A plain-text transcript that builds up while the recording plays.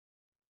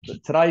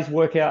Today's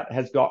workout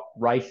has got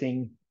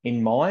racing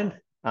in mind.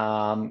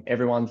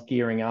 Everyone's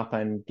gearing up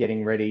and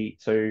getting ready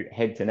to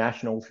head to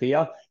nationals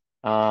here.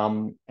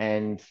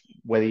 And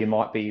whether you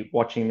might be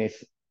watching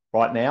this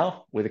right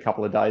now with a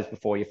couple of days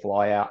before you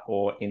fly out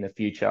or in the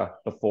future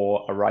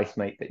before a race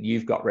meet that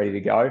you've got ready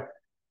to go.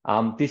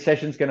 This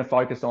session is going to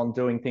focus on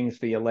doing things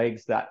for your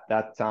legs that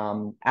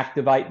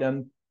activate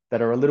them,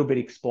 that are a little bit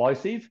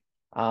explosive.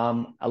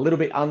 A little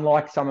bit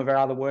unlike some of our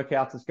other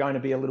workouts, it's going to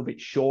be a little bit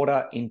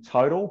shorter in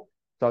total,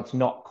 so it's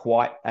not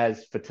quite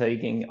as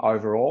fatiguing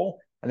overall.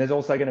 And there's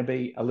also going to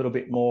be a little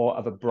bit more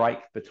of a break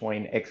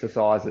between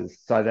exercises,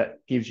 so that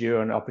gives you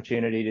an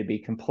opportunity to be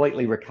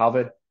completely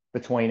recovered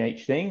between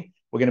each thing.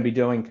 We're going to be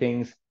doing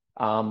things,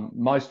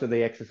 most of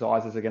the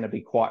exercises are going to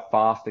be quite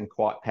fast and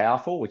quite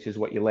powerful, which is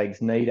what your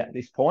legs need at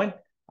this point.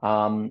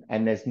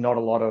 And there's not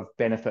a lot of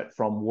benefit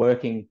from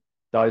working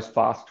those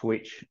fast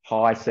twitch,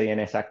 high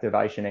CNS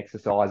activation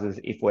exercises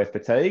if we're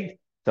fatigued.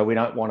 So we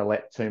don't want to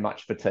let too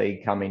much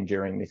fatigue come in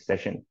during this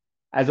session.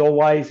 As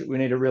always, we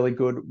need a really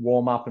good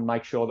warm up and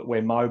make sure that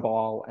we're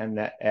mobile and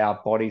that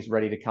our body's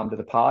ready to come to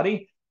the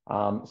party.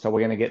 So we're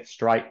going to get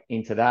straight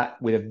into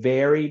that with a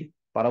varied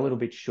but a little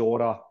bit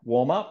shorter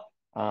warm up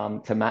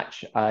to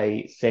match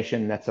a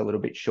session that's a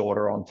little bit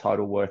shorter on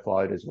total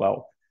workload as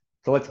well.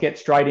 So let's get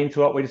straight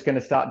into it. We're just going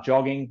to start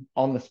jogging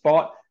on the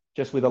spot,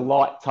 just with a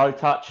light toe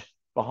touch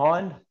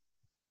behind.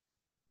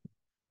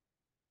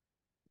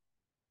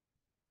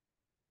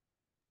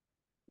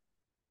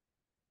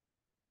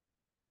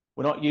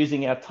 We're not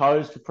using our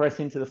toes to press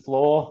into the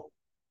floor.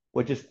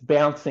 We're just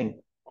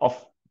bouncing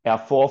off our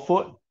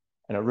forefoot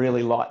and a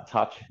really light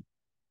touch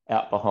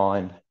out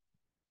behind.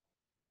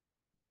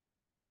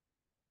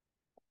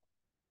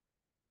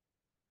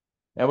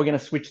 Now we're going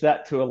to switch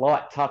that to a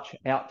light touch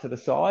out to the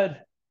side,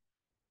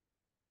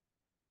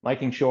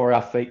 making sure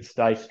our feet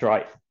stay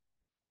straight.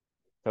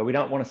 So we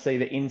don't want to see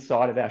the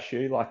inside of our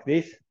shoe like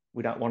this.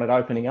 We don't want it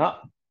opening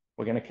up.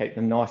 We're going to keep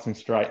them nice and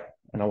straight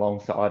and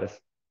alongside us.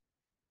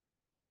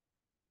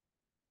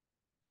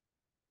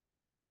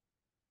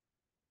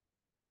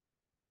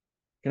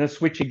 Going to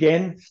switch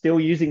again, still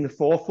using the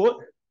forefoot,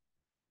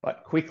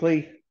 but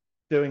quickly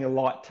doing a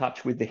light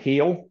touch with the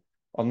heel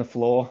on the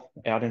floor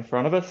out in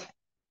front of us.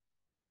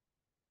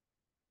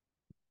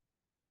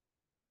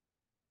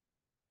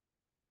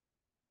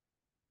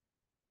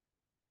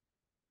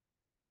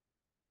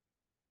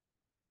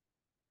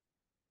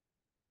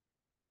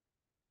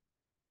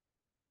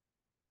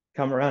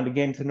 Come around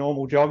again to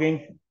normal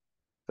jogging.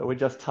 So we're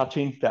just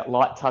touching that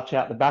light touch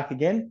out the back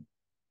again.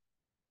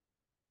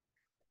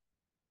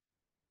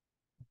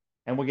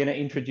 And we're going to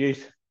introduce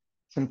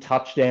some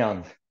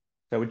touchdowns.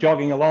 So we're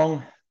jogging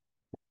along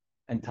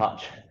and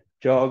touch,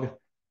 jog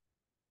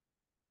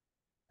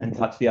and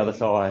touch the other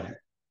side.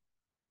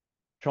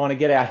 Trying to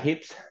get our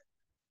hips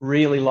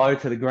really low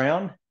to the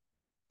ground,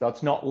 so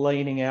it's not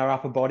leaning our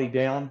upper body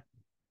down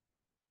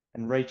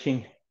and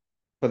reaching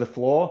for the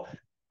floor.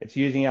 It's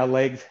using our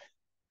legs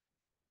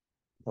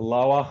to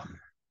lower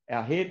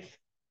our hips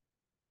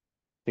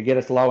to get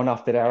us low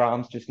enough that our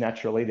arms just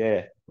naturally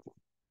there.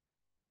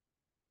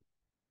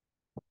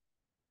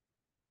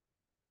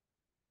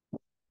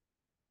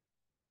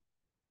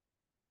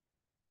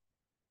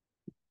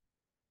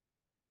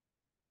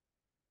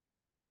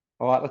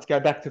 All right, let's go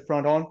back to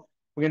front on.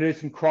 We're going to do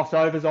some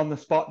crossovers on the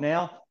spot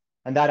now.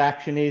 And that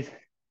action is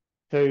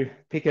to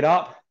pick it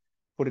up,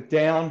 put it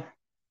down,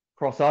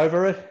 cross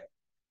over it,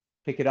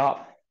 pick it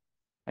up,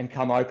 and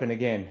come open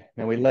again.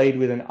 Now we lead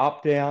with an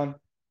up, down,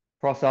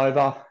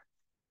 crossover,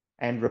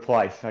 and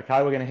replace.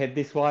 Okay, we're going to head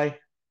this way,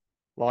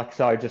 like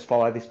so. Just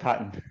follow this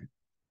pattern.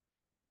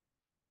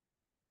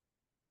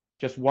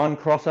 Just one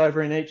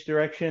crossover in each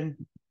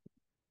direction,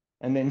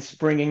 and then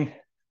springing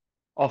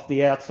off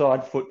the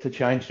outside foot to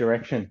change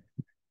direction.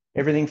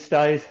 Everything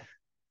stays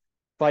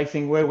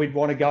facing where we'd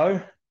want to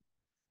go.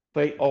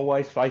 Feet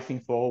always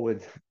facing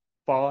forwards.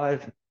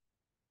 5,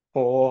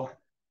 4,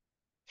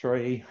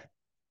 3,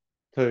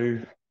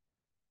 2,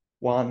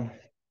 1,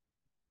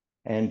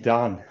 and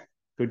done.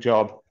 Good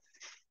job.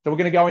 So we're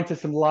going to go into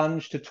some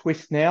lunge to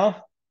twist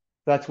now.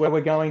 That's where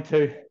we're going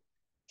to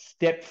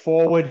step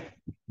forward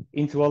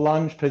into a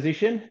lunge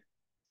position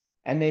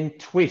and then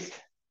twist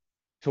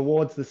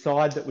towards the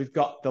side that we've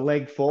got the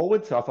leg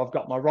forward. So if I've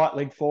got my right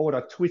leg forward,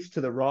 I twist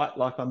to the right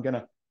like I'm going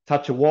to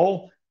touch a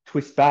wall,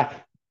 twist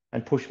back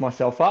and push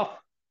myself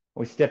up.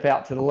 We step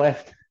out to the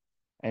left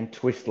and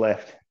twist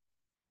left,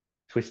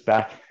 twist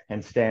back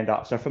and stand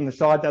up. So from the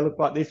side, they look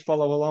like this.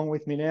 Follow along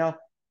with me now.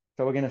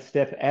 So we're going to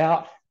step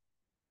out,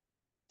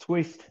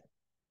 twist,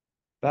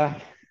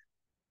 back,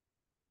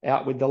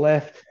 out with the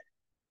left,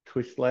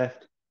 twist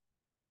left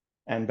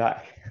and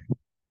back.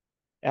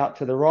 Out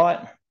to the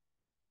right,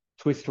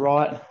 twist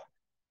right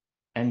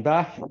and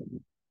back,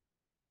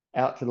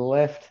 out to the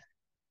left,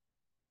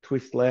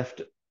 twist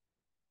left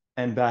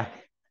and back.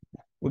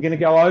 We're going to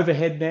go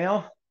overhead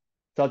now.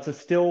 So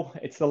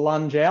it's the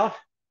lunge out.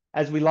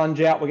 As we lunge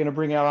out, we're going to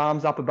bring our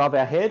arms up above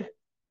our head,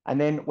 and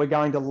then we're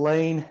going to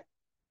lean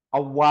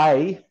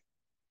away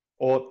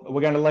or we're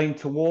going to lean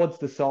towards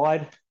the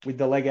side with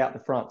the leg out the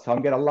front. So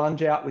I'm going to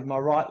lunge out with my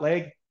right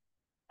leg,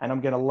 and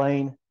I'm going to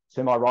lean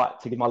to my right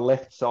to give my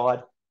left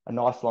side a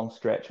nice long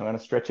stretch. I'm going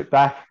to stretch it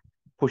back,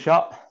 push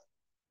up,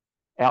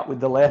 out with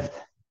the left,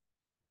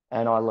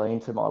 and I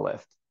lean to my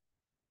left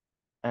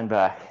and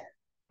back,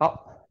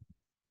 up,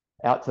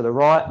 out to the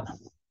right,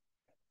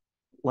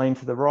 lean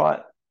to the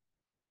right,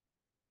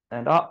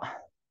 and up,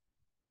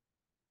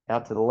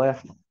 out to the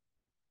left,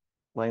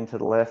 lean to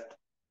the left,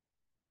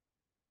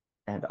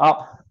 and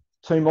up.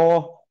 Two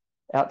more,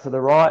 out to the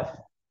right,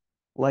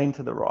 lean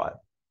to the right,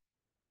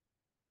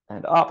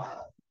 and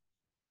up,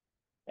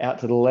 out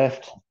to the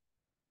left,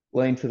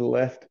 lean to the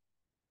left,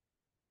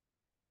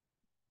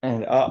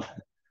 and up.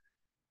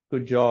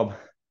 Good job.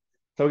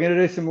 So we're going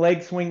to do some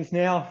leg swings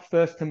now,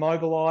 first to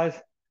mobilize,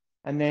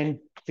 and then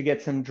to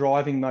get some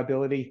driving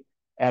mobility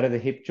out of the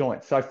hip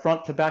joint. So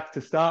front to back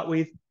to start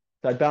with,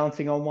 so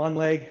balancing on one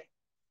leg,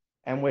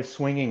 and we're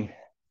swinging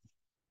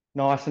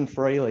nice and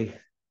freely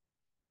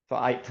for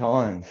 8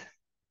 times.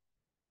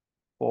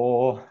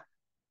 4,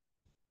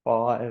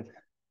 5,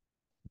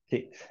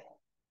 6,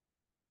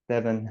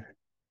 7,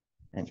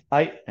 and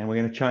 8. And we're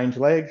going to change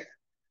legs.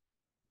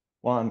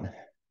 1,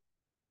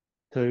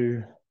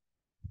 2,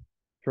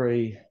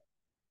 3,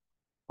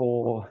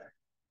 4,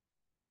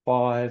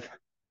 5,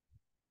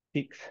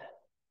 6,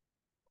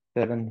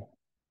 7,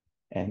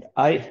 and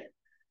 8.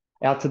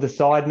 Out to the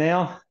side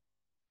now.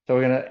 So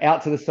we're going to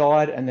out to the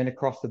side and then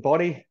across the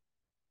body.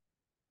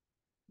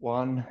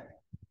 1,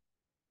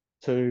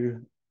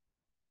 2,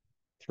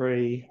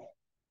 3,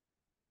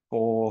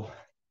 4,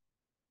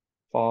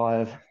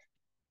 5,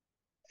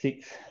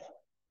 6,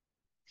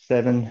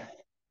 7,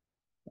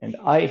 and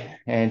 8.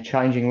 And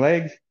changing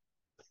legs.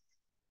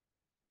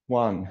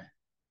 1,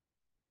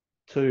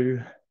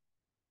 2,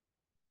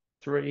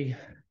 3,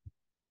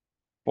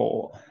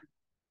 4,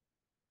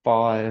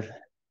 5,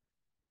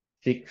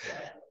 6,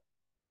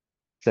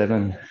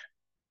 7,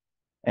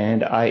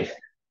 and 8.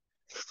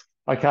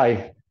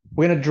 Okay,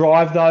 we're going to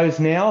drive those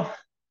now.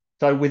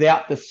 So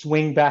without the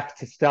swing back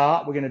to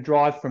start, we're going to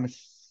drive from a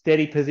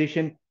steady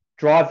position,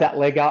 drive that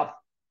leg up,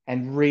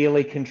 and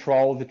really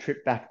control the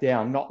trip back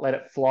down, not let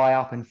it fly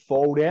up and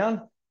fall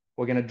down.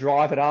 We're going to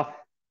drive it up,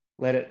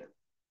 let it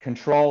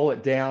control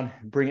it down,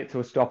 bring it to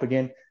a stop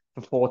again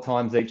for 4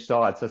 times each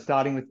side. So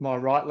starting with my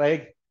right leg,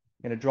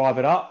 I'm going to drive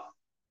it up,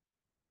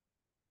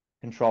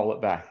 control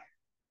it back.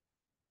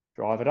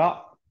 Drive it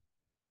up,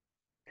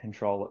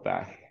 control it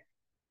back.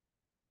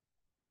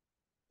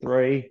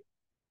 3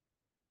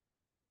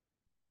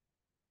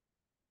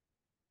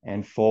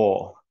 and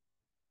 4.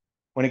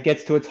 When it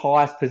gets to its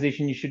highest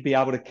position, you should be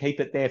able to keep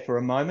it there for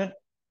a moment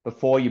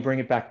before you bring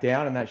it back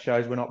down, and that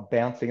shows we're not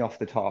bouncing off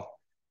the top.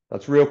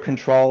 That's real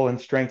control and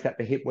strength at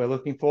the hip we're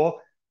looking for.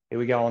 Here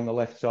we go on the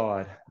left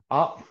side.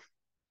 Up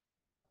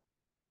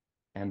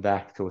and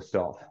back to a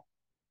stop.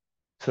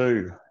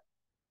 2,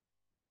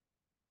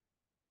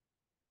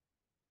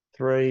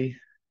 3,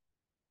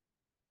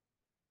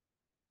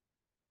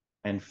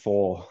 and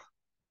 4.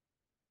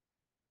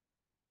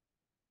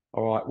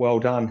 All right, well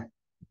done.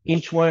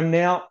 Inchworm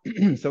now.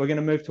 So we're going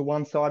to move to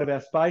one side of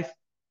our space.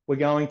 We're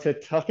going to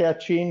tuck our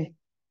chin,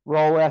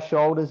 roll our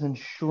shoulders, and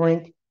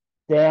shrink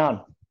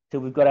down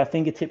till we've got our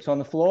fingertips on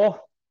the floor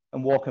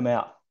and walk them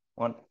out.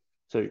 1,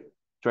 2,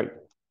 3,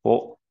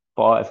 4,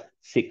 5,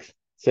 6,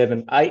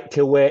 7, 8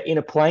 till we're in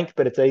a plank,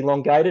 but it's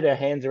elongated. Our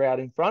hands are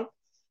out in front.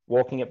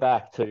 Walking it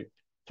back. 2,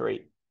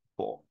 3,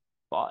 4,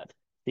 5,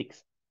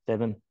 6,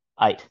 7,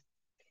 8.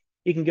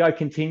 You can go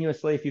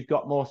continuously if you've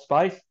got more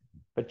space,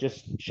 but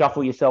just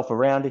shuffle yourself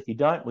around. If you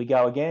don't, we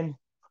go again.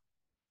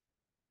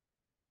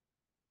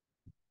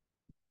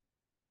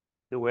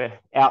 So we're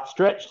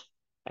outstretched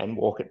and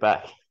walk it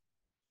back.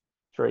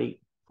 3,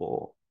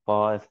 4,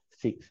 5,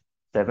 6,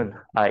 7,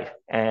 8,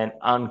 and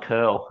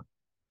uncurl.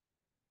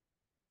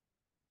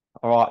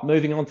 All right,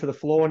 moving on to the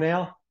floor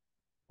now.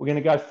 We're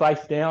going to go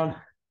face down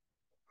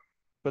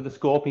for the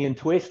scorpion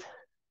twist.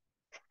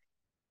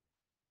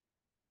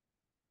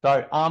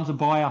 So arms are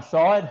by our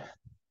side,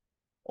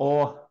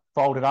 or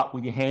folded up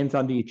with your hands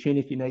under your chin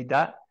if you need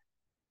that.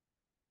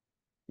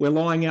 We're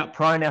lying out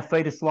prone, our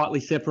feet are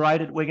slightly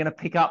separated. We're going to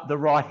pick up the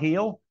right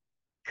heel,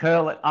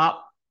 curl it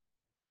up,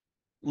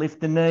 lift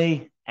the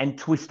knee, and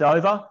twist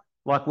over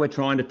like we're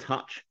trying to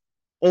touch,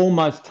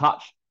 almost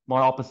touch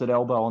my opposite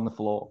elbow on the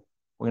floor.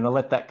 We're going to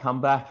let that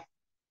come back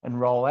and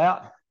roll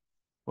out.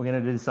 We're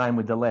going to do the same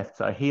with the left.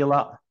 So heel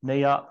up,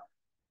 knee up,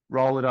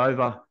 roll it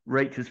over,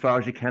 reach as far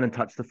as you can and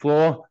touch the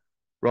floor,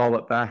 roll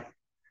it back,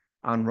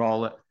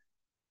 unroll it,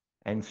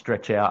 and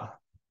stretch out.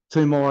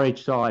 2 more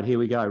each side. Here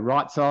we go.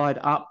 Right side,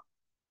 up,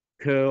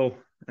 curl,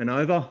 and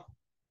over.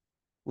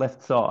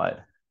 Left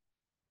side,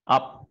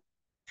 up,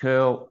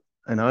 curl,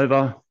 and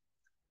over.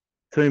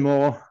 2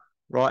 more.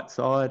 Right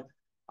side,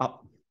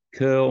 up,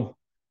 curl,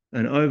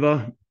 and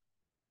over.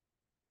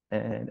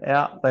 And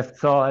out. Left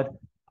side,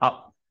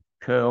 up,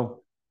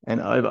 curl, and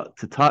over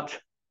to touch.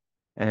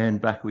 And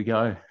back we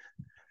go.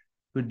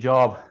 Good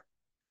job.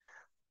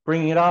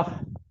 Bringing it up.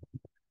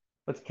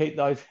 Let's keep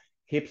those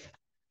hips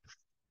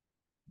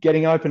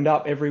getting opened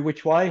up every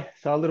which way.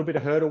 So a little bit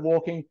of hurdle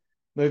walking,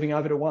 moving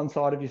over to one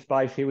side of your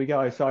space. Here we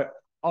go. So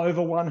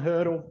over one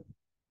hurdle,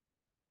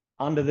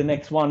 under the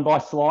next one by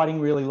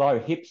sliding really low,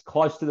 hips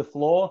close to the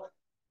floor,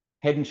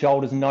 head and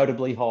shoulders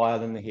notably higher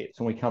than the hips.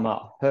 And we come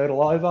up,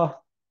 hurdle over,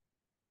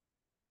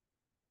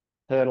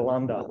 hurdle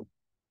under.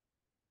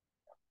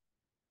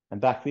 And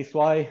back this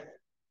way,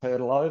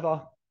 hurdle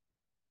over,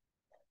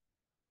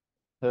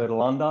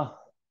 hurdle under,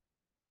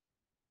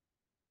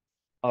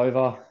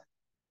 over,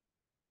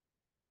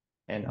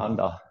 and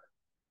under.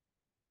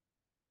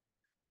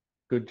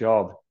 Good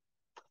job.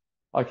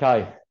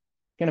 Okay,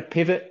 going to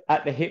pivot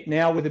at the hip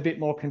now with a bit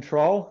more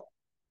control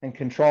and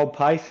controlled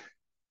pace.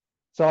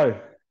 So,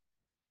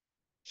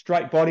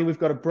 straight body, we've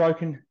got a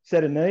broken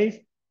set of knees.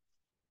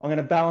 I'm going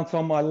to balance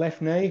on my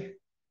left knee.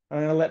 I'm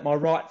going to let my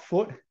right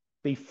foot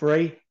be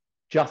free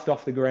just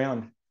off the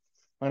ground.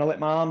 I'm going to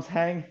let my arms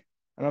hang,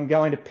 and I'm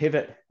going to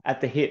pivot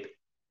at the hip,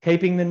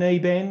 keeping the knee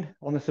bend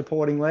on the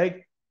supporting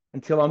leg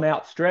until I'm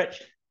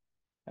outstretched,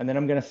 and then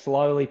I'm going to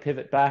slowly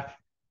pivot back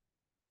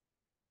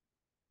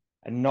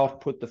and not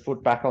put the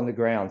foot back on the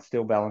ground,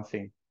 still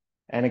balancing.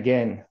 And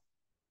again,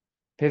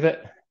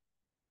 pivot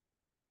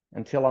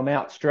until I'm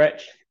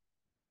outstretched,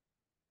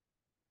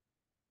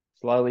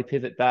 slowly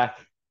pivot back,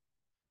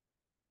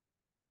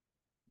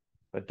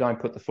 but don't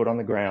put the foot on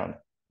the ground.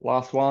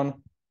 Last one,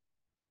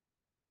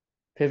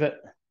 pivot,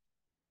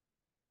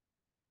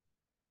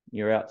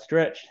 you're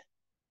outstretched,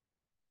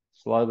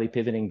 slowly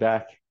pivoting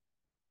back.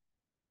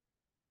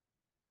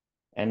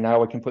 And now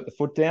we can put the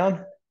foot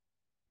down.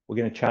 We're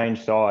going to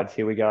change sides.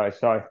 Here we go.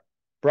 So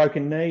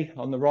broken knee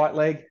on the right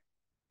leg,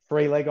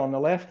 free leg on the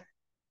left,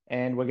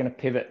 and we're going to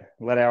pivot.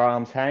 Let our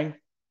arms hang,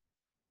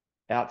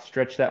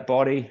 outstretch that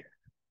body,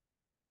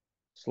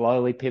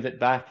 slowly pivot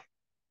back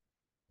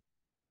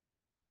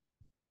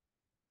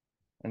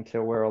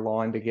until we're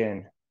aligned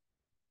again.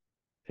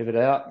 Pivot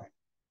out,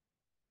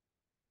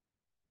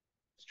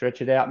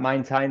 stretch it out,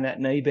 maintain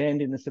that knee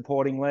bend in the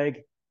supporting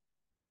leg,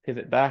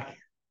 pivot back.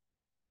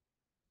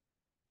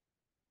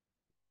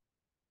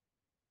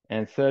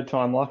 And third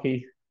time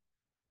lucky,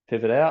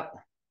 pivot out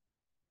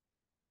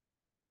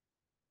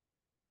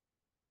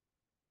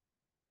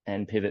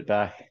and pivot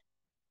back.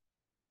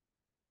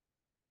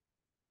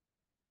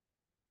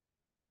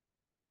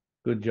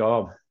 Good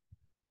job.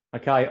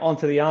 Okay,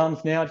 onto the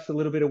arms now. Just a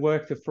little bit of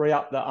work to free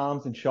up the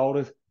arms and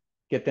shoulders,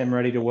 get them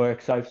ready to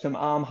work. So some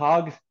arm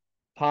hugs,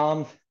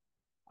 palms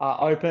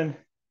are open,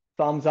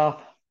 thumbs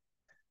up.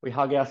 We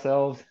hug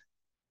ourselves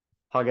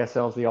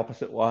the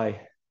opposite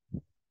way.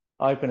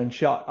 Open and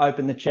shut,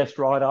 open the chest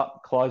right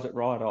up, close it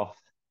right off.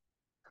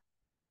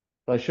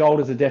 Those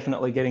shoulders are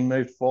definitely getting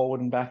moved forward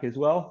and back as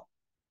well.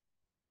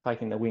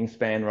 Taking the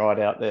wingspan right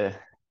out there.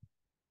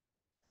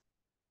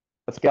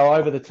 Let's go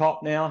over the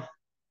top now.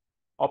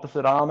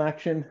 Opposite arm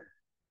action.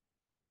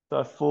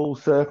 So full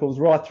circles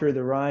right through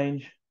the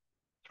range.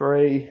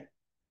 3,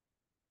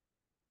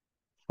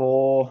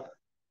 4,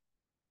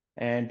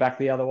 and back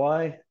the other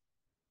way.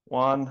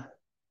 1,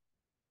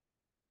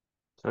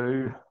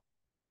 2,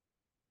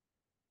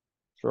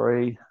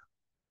 3,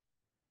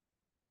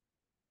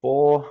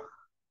 4.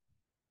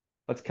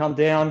 Let's come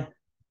down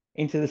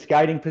into the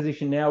skating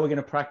position now. We're going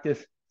to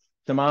practice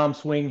some arm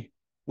swing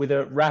with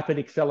a rapid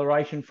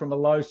acceleration from a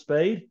low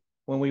speed.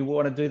 When we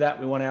want to do that,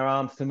 we want our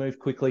arms to move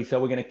quickly. So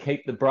we're going to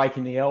keep the break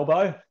in the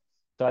elbow.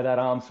 So that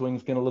arm swing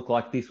is going to look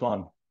like this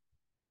one.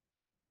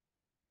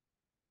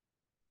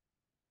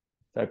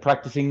 So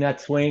practicing that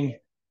swing,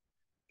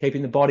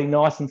 keeping the body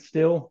nice and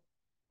still.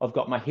 I've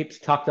got my hips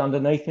tucked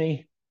underneath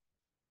me.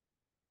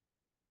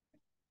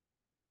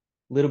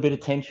 A little bit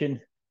of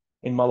tension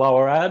in my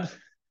lower abs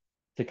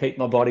to keep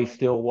my body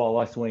still while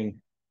I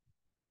swing.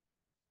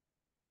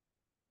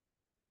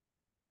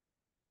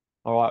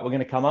 All right, we're going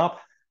to come up.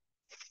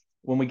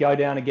 When we go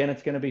down again,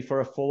 it's going to be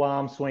for a full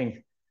arm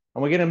swing.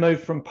 And we're going to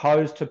move from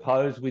pose to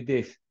pose with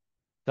this.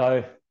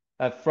 So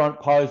a front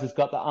pose has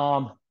got the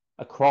arm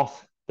across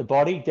the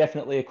body,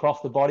 definitely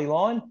across the body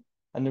line,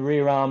 and the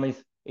rear arm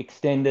is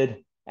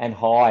extended and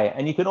high.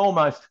 And you can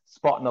almost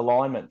spot an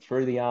alignment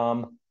through the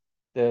arm,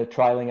 the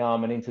trailing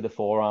arm and into the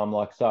forearm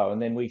like so.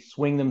 And then we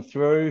swing them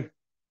through.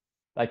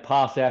 They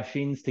pass our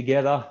shins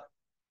together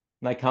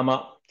and they come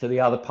up to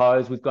the other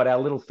pose. We've got our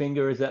little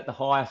finger is at the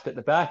highest at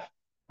the back,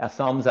 our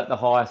thumb's at the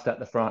highest at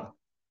the front.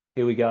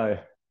 Here we go.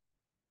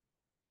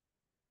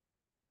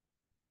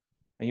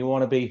 And you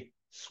want to be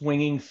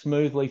swinging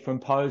smoothly from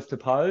pose to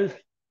pose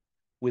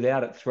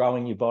without it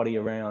throwing your body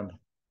around.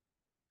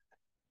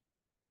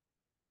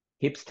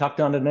 Hips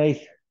tucked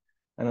underneath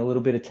and a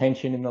little bit of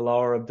tension in the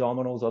lower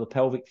abdominals or the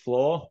pelvic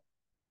floor.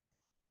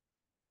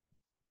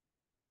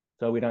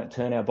 So we don't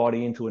turn our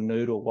body into a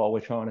noodle while we're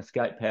trying to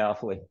skate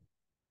powerfully.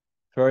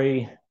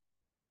 3,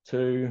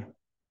 2,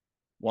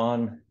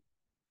 1,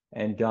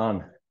 and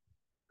done.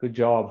 Good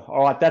job.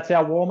 All right, that's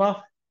our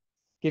warm-up.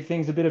 Give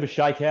things a bit of a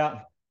shake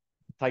out.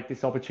 Take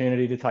this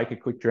opportunity to take a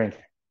quick drink.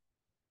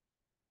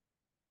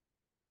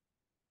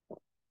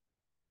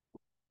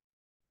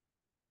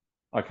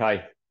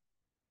 Okay.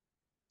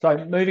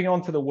 So moving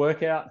on to the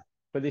workout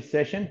for this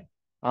session.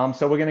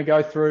 So we're going to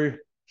go through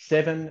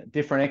 7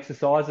 different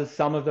exercises.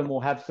 Some of them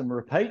will have some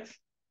repeats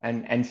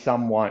and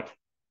some won't.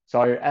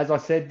 So as I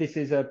said, this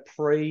is a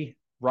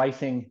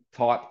pre-racing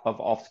type of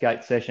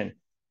off-skate session.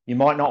 You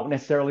might not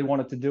necessarily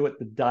want it to do it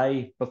the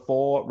day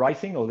before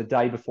racing or the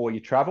day before you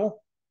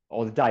travel,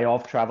 or the day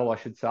of travel, I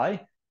should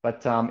say.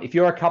 But if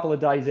you're a couple of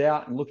days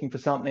out and looking for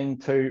something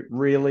to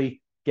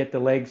really get the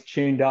legs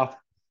tuned up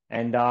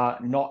and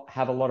not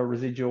have a lot of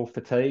residual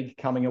fatigue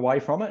coming away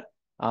from it,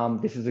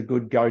 this is a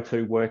good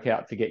go-to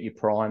workout to get you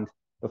primed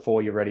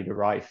before you're ready to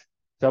race.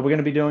 So we're going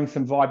to be doing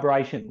some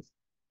vibrations.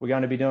 We're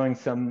going to be doing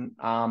some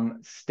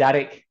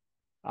static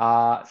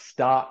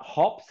start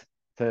hops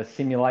to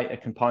simulate a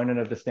component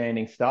of the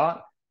standing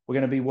start. We're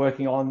going to be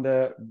working on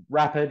the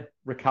rapid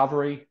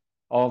recovery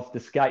of the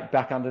skate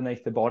back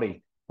underneath the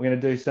body. We're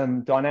going to do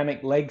some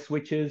dynamic leg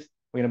switches.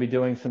 We're going to be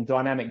doing some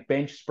dynamic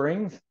bench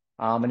springs.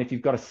 And if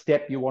you've got a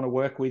step you want to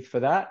work with for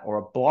that, or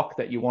a block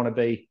that you want to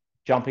be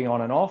jumping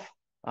on and off,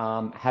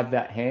 have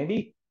that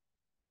handy.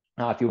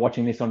 If you're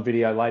watching this on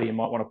video later, you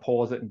might want to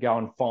pause it and go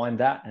and find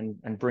that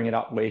and bring it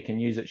up where you can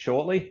use it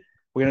shortly.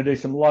 We're going to do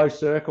some low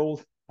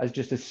circles as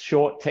just a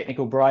short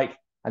technical break,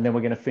 and then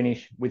we're going to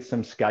finish with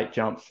some skate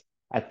jumps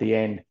at the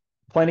end.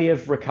 Plenty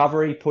of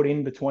recovery put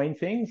in between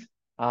things,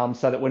 so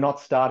that we're not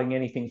starting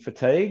anything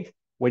fatigued.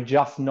 We're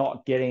just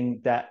not getting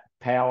that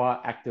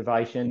power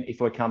activation if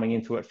we're coming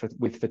into it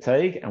with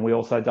fatigue. And we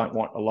also don't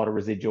want a lot of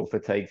residual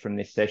fatigue from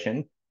this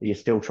session that you're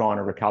still trying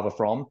to recover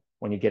from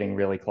when you're getting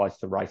really close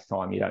to race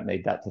time. You don't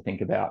need that to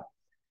think about.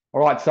 All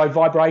right, so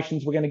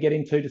vibrations we're going to get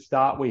into to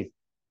start with.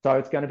 So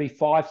it's going to be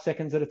 5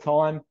 seconds at a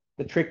time.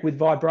 The trick with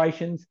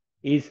vibrations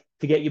is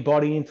to get your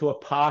body into a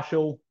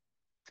partial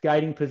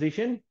skating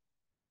position.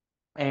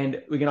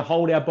 And we're going to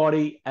hold our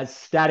body as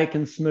static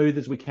and smooth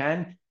as we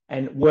can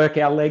and work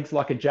our legs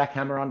like a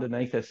jackhammer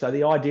underneath us. So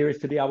the idea is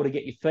to be able to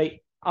get your feet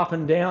up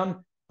and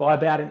down by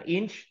about an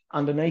inch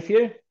underneath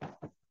you,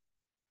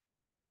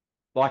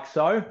 like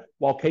so,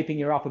 while keeping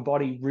your upper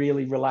body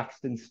really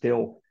relaxed and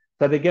still.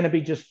 So they're going to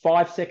be just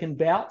 5-second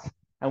bouts.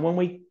 And when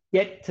we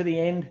get to the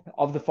end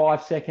of the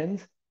 5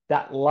 seconds,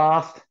 that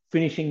last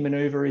finishing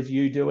maneuver is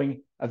you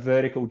doing a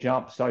vertical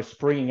jump. So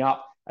springing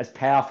up as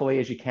powerfully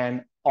as you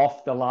can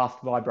off the last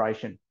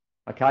vibration.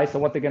 Okay, so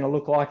what they're going to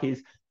look like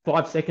is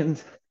 5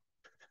 seconds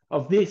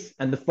of this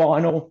and the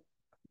final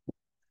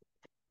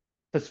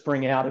to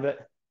spring out of it.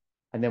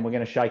 And then we're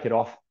going to shake it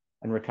off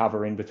and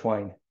recover in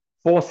between.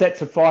 4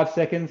 sets of 5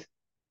 seconds.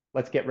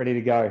 Let's get ready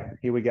to go.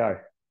 Here we go.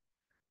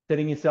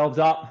 Setting yourselves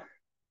up.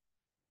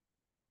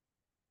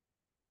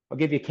 I'll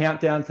give you a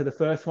countdown to the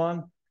first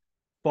one.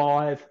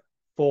 5,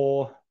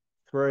 4,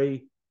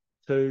 3,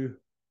 2,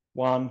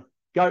 1,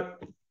 go.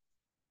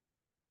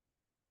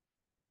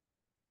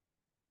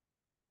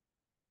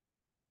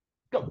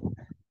 Go.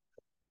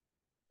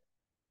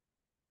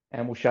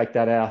 And we'll shake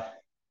that out.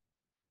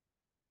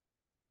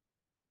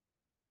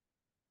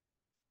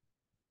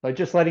 So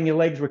just letting your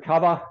legs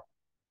recover.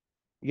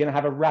 You're going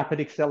to have a rapid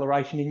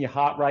acceleration in your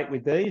heart rate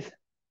with these.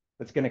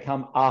 That's going to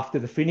come after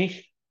the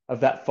finish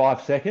of that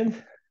 5 seconds.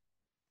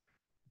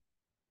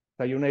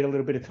 So you'll need a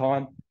little bit of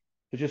time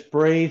to just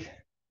breathe,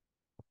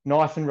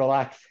 nice and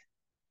relaxed,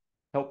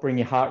 help bring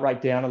your heart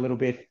rate down a little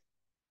bit,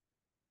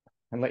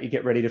 and let you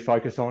get ready to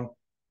focus on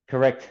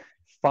correct,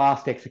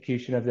 fast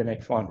execution of the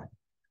next one.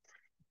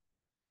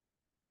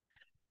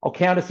 I'll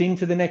count us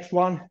into the next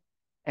one,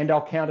 and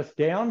I'll count us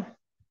down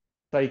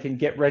so you can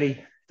get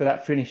ready for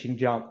that finishing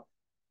jump.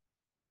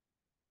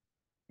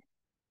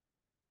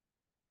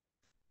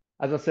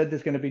 As I said,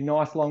 there's going to be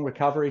nice long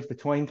recoveries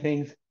between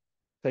things,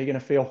 so you're going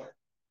to feel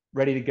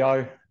ready to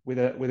go with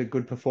a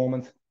good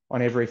performance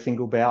on every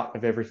single bout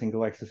of every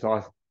single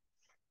exercise.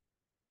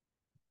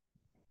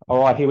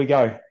 All right, here we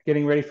go.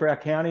 Getting ready for our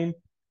count in.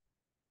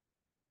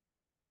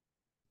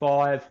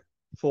 5,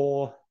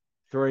 4,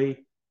 3,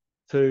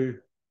 2,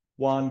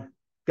 1,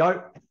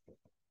 go.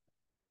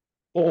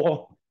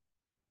 4,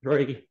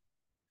 3,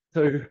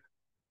 2,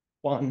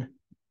 1,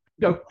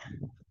 go.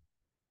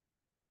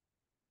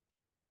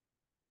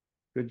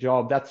 Good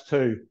job. That's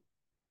 2.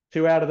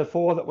 2 out of the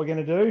 4 that we're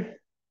going to do.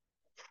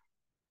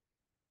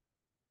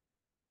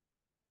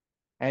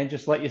 And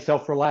just let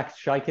yourself relax,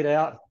 shake it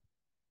out.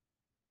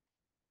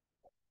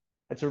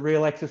 It's a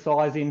real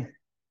exercise in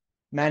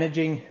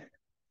managing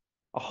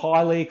a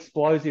highly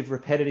explosive,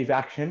 repetitive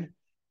action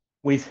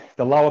with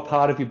the lower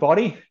part of your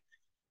body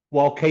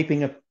while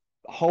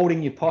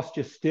holding your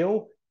posture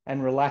still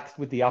and relaxed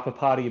with the upper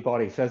part of your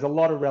body. So there's a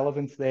lot of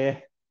relevance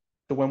there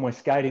to when we're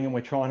skating and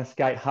we're trying to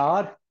skate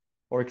hard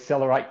or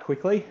accelerate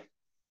quickly,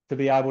 to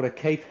be able to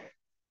keep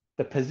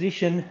the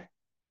position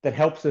that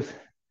helps us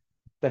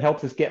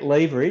get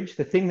leverage,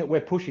 the thing that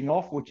we're pushing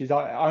off, which is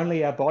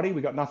only our body.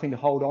 We've got nothing to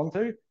hold on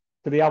to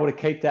be able to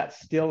keep that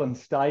still and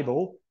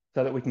stable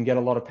so that we can get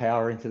a lot of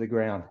power into the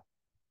ground.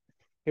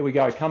 Here we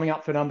go, coming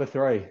up for number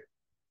 3.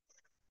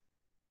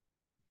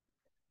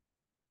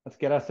 Let's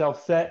get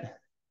ourselves set.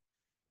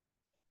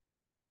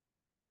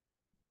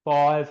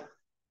 5,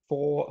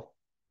 4,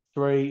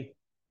 3,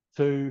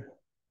 2,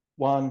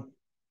 1,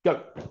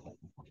 go.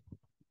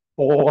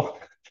 4,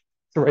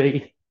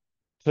 3,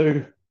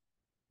 2,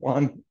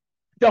 1,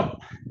 go.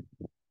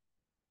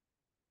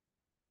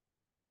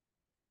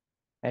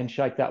 And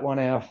shake that one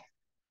out.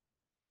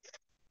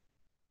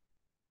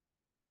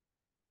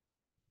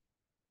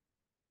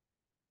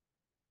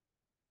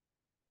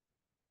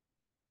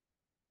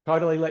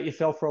 Totally let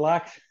yourself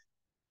relax.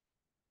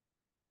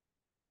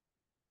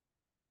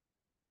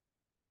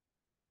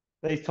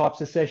 These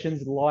types of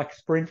sessions, like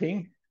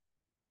sprinting,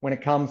 when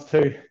it comes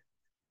to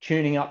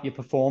tuning up your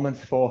performance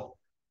for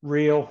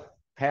real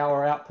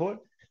power output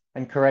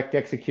and correct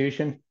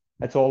execution,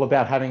 it's all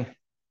about having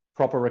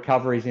proper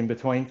recoveries in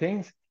between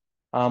things.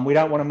 We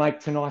don't want to make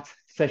tonight's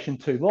session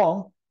too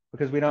long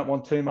because we don't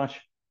want too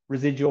much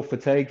residual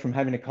fatigue from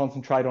having to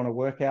concentrate on a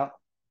workout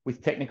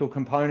with technical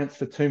components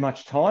for too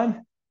much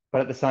time.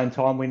 But at the same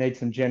time, we need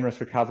some generous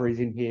recoveries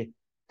in here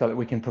so that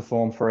we can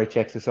perform for each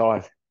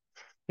exercise.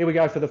 Here we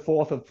go for the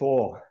 4th of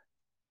 4.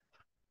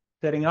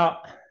 Setting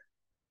up.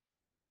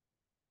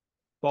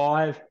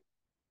 5,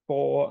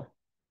 4,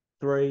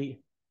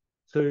 3,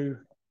 2,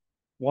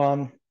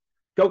 1,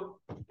 go.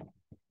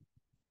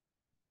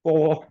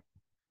 4,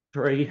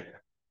 3,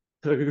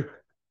 2,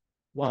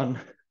 1,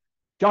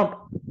 jump.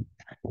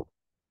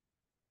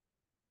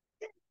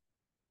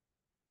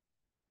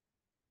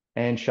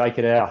 And shake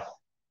it out.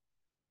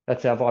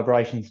 That's our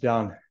vibrations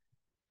done.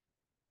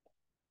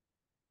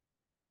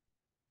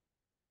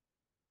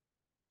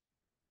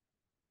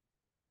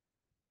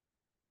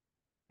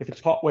 If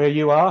it's hot where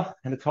you are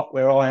and it's hot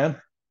where I am,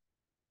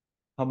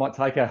 I might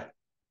take a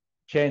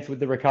chance with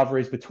the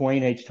recoveries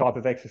between each type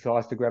of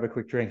exercise to grab a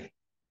quick drink.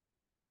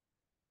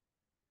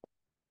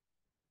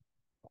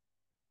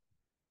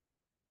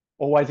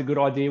 Always a good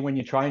idea when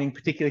you're training,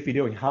 particularly if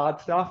you're doing hard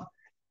stuff.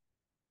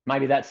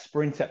 Maybe that's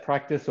sprints at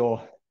practice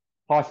or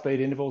high-speed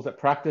intervals at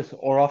practice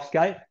or off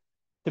skate,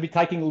 to be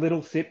taking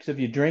little sips of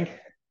your drink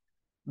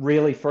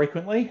really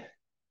frequently.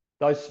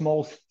 Those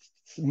small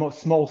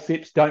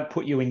sips don't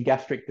put you in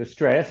gastric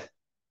distress,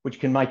 which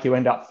can make you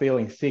end up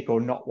feeling sick or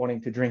not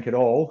wanting to drink at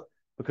all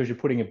because you're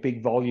putting a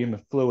big volume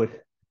of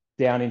fluid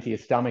down into your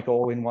stomach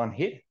all in one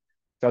hit.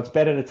 So it's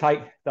better to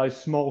take those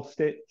small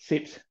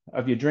sips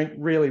of your drink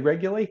really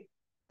regularly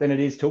than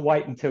it is to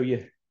wait until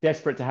you're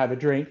desperate to have a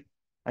drink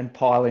and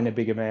pile in a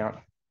big amount.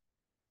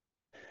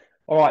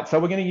 All right, so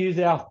we're going to use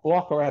our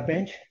block or our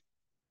bench,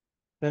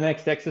 the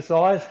next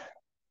exercise.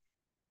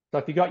 So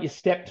if you've got your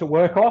step to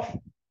work off,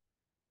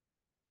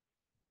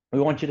 we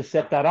want you to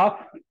set that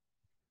up.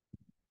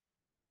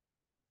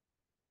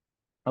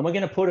 And we're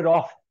going to put it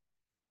off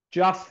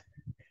just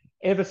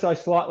ever so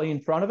slightly in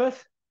front of us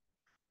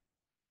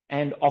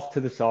and off to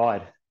the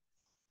side.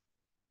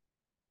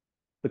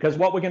 Because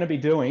what we're going to be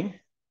doing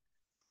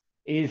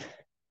is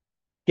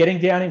getting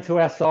down into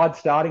our side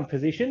starting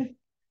position.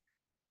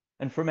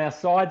 And from our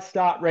side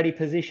start ready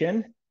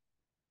position,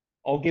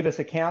 I'll give us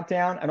a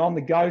countdown. And on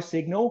the go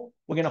signal,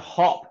 we're going to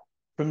hop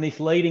from this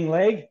leading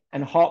leg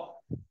and hop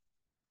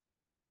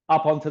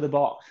up onto the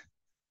box.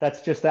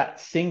 That's just that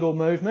single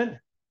movement.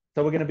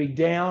 So we're going to be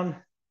down,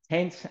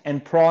 tense,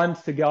 and primed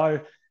to go.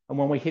 And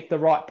when we hit the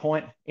right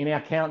point in our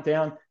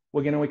countdown,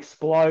 we're going to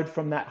explode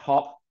from that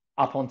hop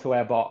up onto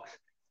our box.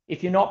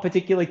 If you're not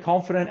particularly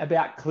confident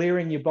about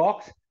clearing your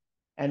box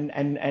and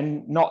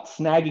not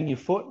snagging your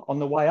foot on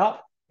the way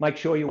up, make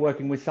sure you're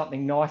working with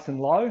something nice and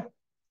low.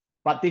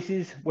 But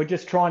we're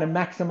just trying to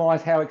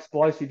maximize how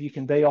explosive you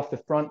can be off the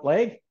front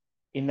leg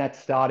in that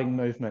starting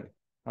movement.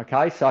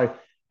 Okay, so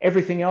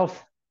everything else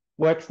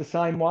works the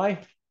same way.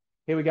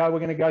 Here we go. We're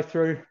going to go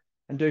through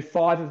and do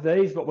 5 of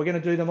these, but we're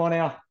going to do them on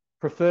our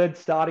preferred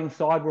starting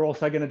side. We're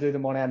also going to do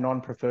them on our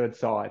non-preferred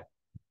side.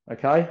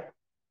 Okay.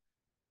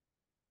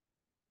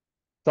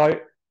 So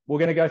we're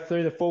going to go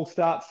through the full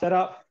start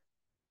setup.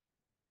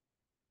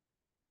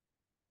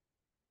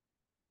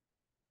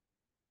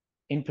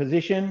 In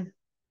position.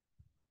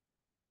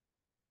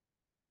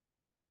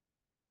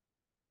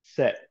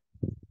 Set.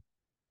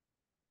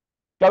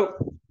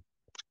 Go.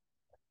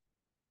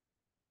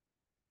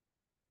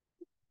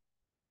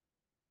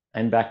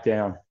 And back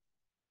down.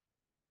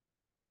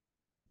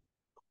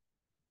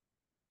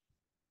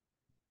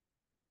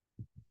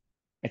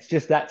 It's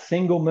just that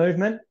single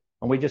movement,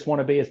 and we just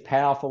want to be as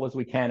powerful as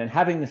we can. And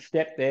having the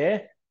step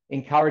there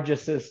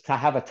encourages us to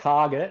have a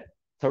target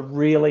to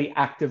really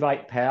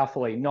activate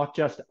powerfully, not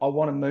just, I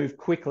want to move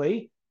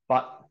quickly,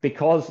 but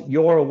because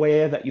you're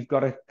aware that you've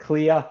got to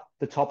clear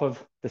the top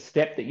of the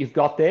step that you've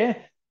got there,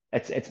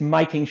 it's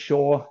making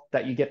sure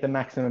that you get the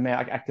maximum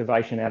amount of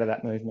activation out of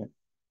that movement.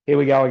 Here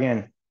we go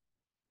again.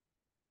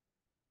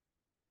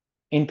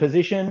 In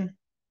position.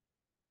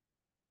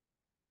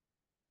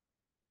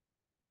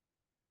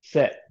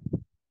 Set.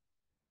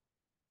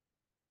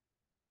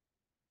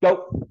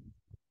 Go.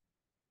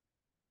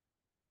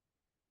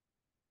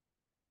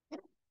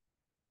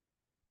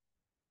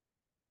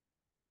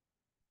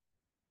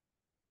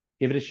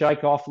 Give it a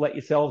shake off, let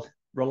yourselves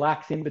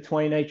relax in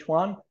between each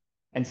one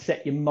and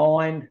set your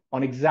mind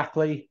on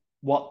exactly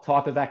what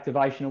type of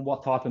activation and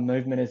what type of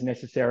movement is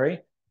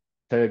necessary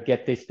to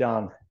get this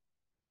done.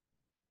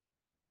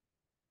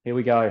 Here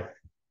we go.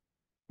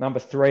 Number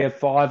 3 of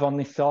 5 on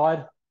this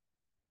side.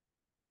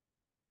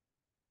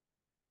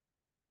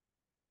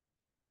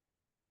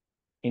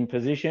 In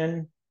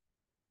position.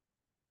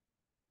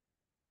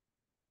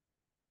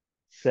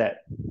 Set.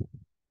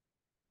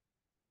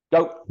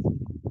 Go.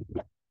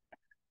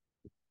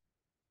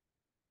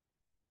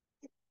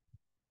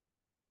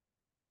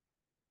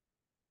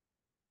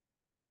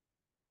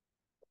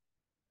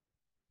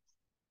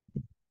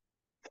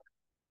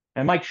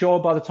 And make sure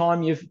by the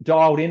time you've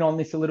dialed in on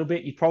this a little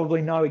bit, you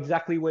probably know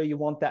exactly where you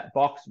want that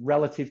box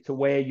relative to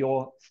where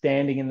you're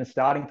standing in the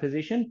starting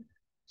position.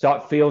 So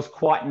it feels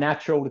quite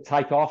natural to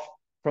take off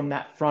from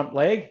that front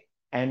leg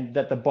and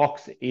that the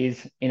box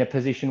is in a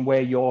position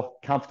where you're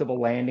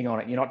comfortable landing on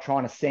it. You're not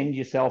trying to send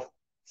yourself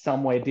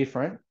somewhere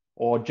different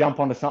or jump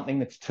onto something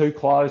that's too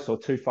close or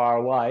too far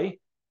away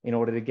in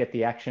order to get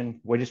the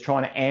action. We're just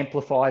trying to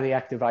amplify the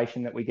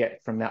activation that we get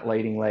from that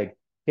leading leg.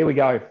 Here we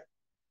go.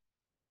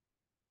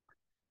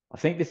 I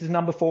think this is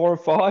number 4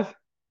 of 5.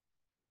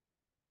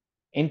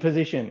 In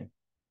position.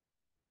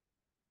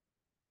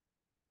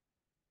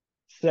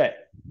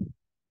 Set.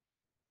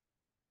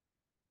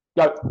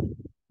 Go.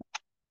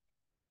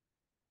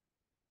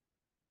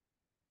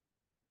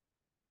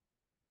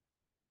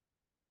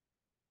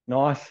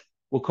 Nice.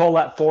 We'll call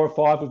that 4 of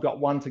 5. We've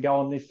got 1 to go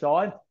on this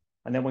side.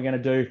 And then we're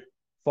going to do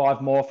 5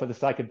 more for the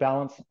sake of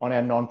balance on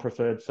our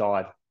non-preferred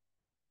side.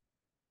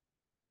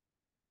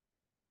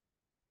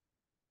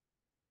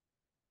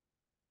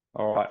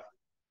 All right.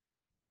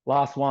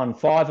 Last one,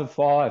 5 of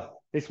 5.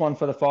 This one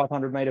for the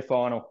 500-meter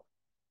final.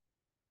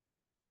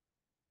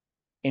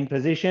 In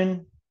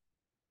position.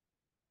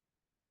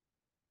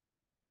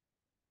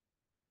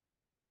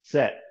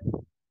 Set.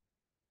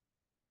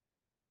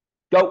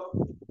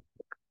 Go.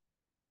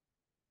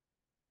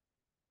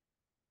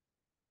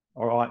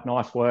 All right,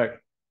 nice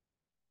work.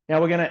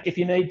 Now we're going to, if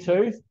you need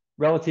to,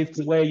 relative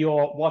to where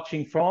you're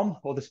watching from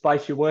or the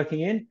space you're working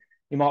in,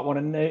 you might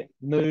want to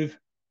move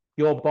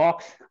your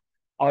box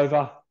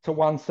over to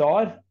one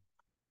side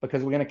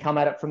because we're going to come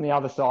at it from the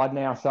other side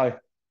now. So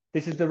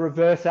this is the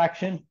reverse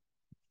action.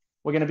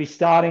 We're going to be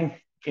starting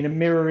in a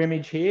mirror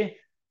image here.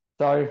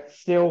 So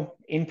still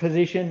in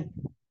position,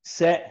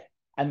 set,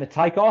 and the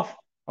takeoff.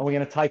 And we're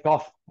going to take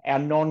off our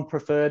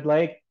non-preferred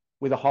leg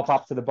with a hop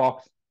up to the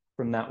box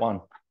from that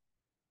one.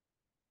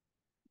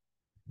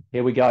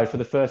 Here we go for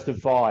the first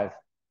of 5.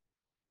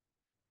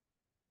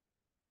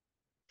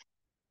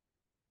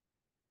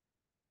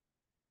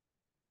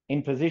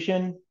 In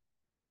position.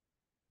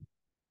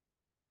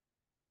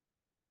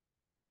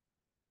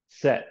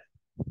 Set.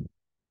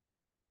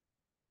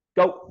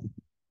 Go.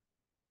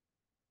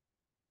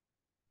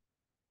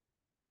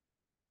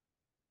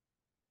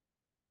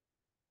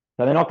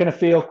 So they're not going to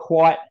feel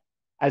quite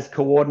as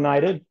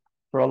coordinated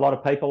for a lot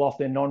of people off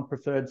their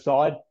non-preferred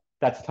side.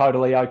 That's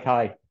totally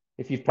okay.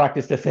 If you've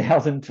practiced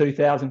 1,000,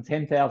 2,000,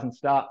 10,000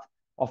 starts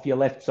off your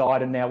left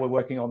side and now we're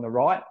working on the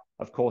right,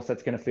 of course,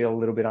 that's going to feel a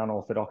little bit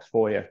unorthodox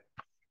for you.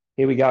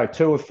 Here we go,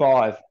 2 of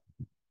 5.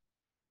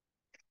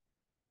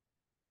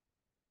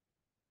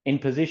 In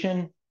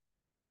position.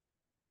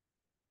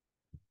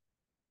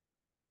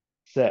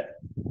 Set.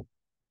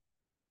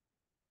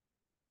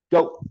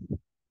 Go.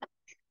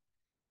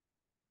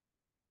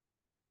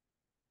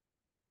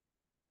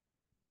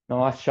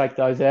 Nice, shake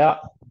those out.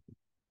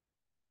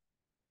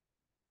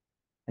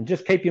 And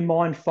just keep your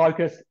mind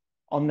focused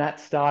on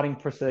that starting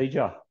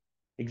procedure.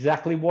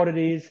 Exactly what it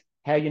is,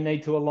 how you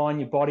need to align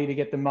your body to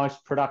get the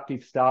most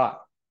productive start.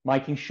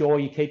 Making sure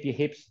you keep your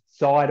hips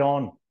side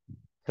on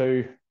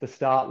to the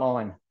start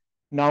line.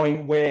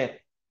 Knowing where,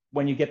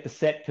 when you get the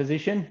set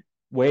position,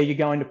 where you're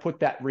going to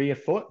put that rear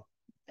foot,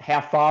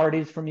 how far it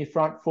is from your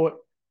front foot,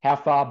 how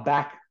far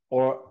back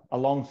or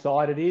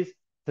alongside it is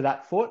to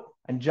that foot,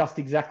 and just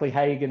exactly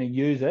how you're going to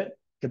use it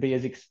to be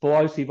as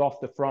explosive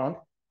off the front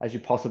as you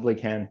possibly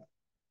can.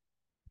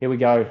 Here we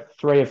go,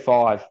 3 of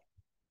 5.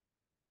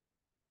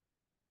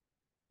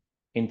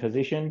 In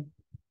position.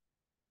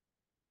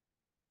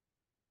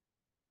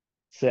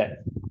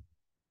 Set.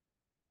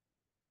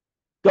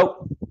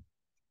 Go.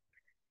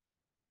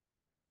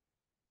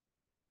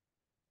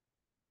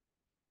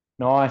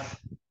 Nice.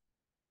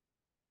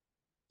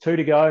 2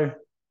 to go.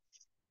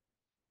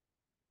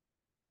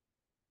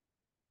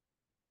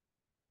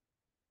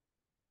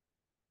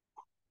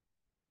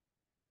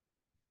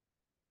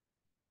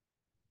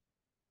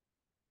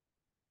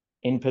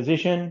 In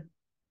position.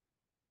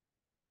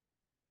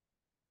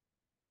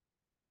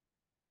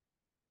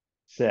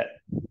 Set.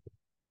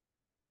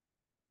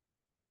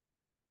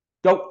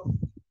 Go.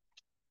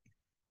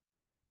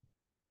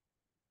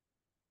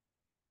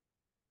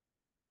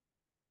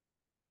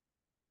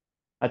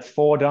 That's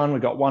 4 done.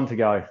 We've got 1 to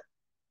go.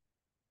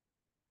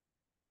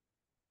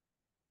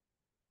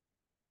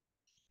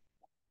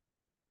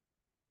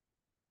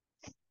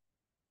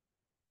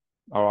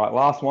 All right,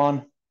 last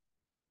one.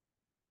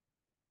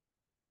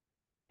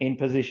 In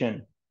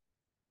position.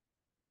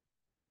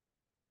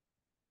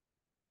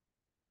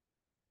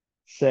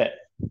 Set.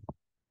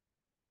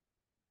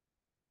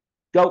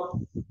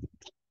 Go.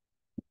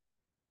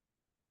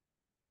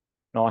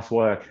 Nice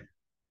work.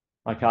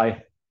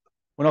 Okay.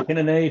 We're not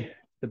going to need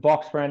the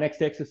box for our next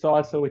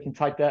exercise, so we can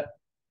take that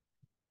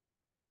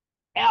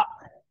out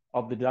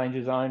of the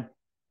danger zone.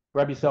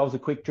 Grab yourselves a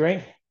quick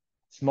drink,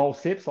 small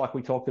sips like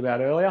we talked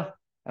about earlier,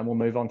 and we'll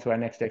move on to our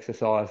next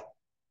exercise.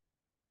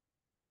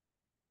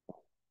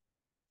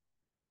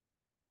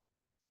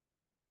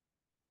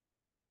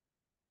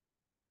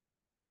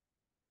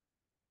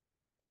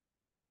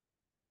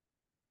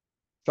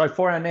 So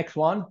for our next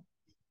one,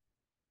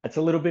 it's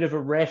a little bit of a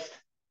rest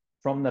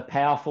from the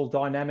powerful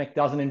dynamic.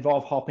 Doesn't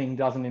involve hopping,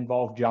 doesn't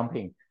involve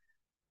jumping.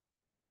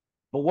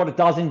 But what it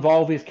does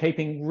involve is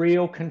keeping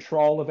real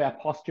control of our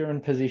posture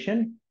and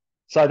position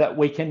so that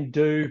we can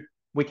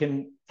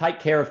take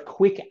care of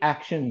quick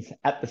actions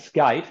at the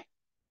skate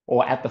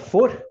or at the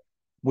foot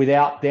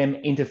without them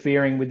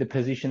interfering with the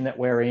position that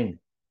we're in.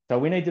 So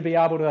we need to be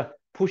able to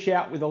push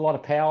out with a lot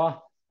of power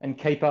and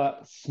keep a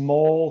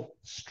small,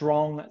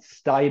 strong,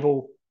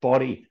 stable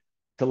body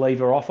to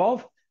lever off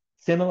of.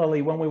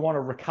 Similarly, when we want to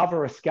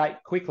recover a skate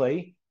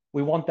quickly,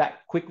 we want that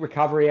quick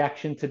recovery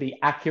action to be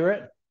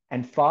accurate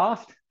and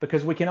fast,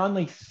 because we can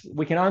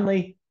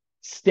only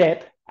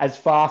step as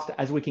fast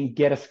as we can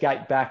get a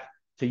skate back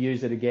to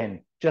use it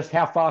again. Just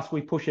how fast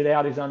we push it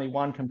out is only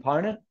one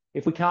component.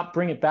 If we can't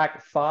bring it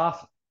back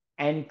fast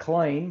and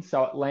clean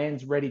so it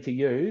lands ready to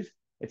use,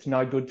 it's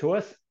no good to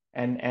us,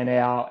 and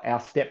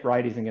our step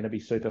rate isn't going to be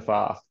super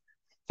fast.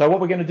 So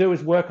what we're going to do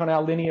is work on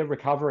our linear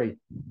recovery.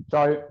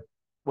 So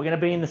we're going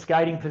to be in the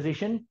skating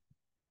position.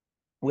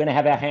 We're going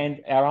to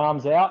have our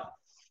arms out.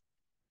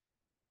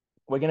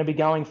 We're going to be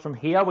going from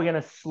here. We're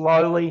going to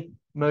slowly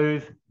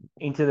move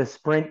into the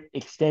sprint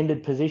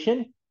extended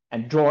position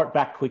and draw it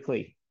back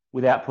quickly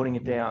without putting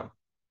it down.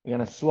 We're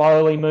going to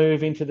slowly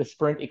move into the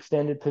sprint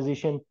extended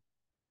position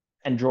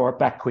and draw it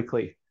back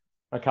quickly.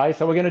 Okay,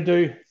 so we're going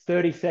to do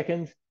 30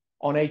 seconds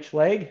on each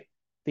leg.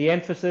 The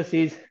emphasis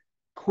is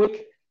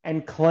quick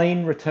and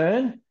clean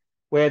return,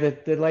 where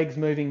the leg's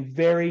moving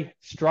very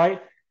straight.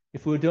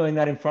 If we were doing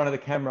that in front of the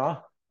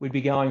camera, we'd be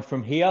going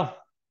from here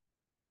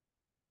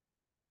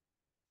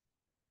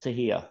to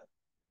here,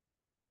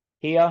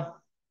 here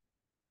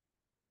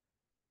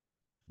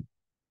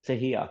to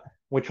here.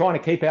 We're trying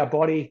to keep our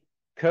body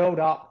curled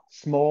up,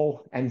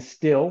 small, and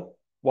still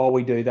while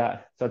we do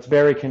that. So it's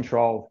very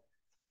controlled.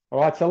 All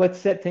right, so let's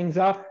set things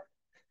up.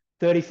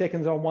 30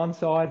 seconds on one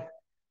side,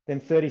 then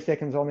 30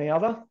 seconds on the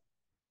other. I'm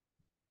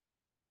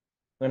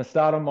going to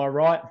start on my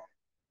right.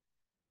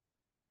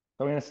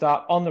 So we're going to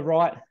start on the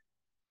right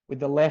with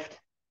the left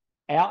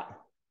out,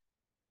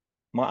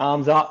 my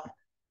arms up,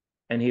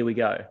 and here we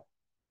go.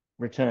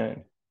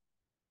 Return.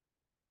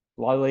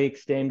 Slowly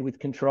extend with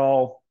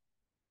control.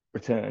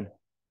 Return.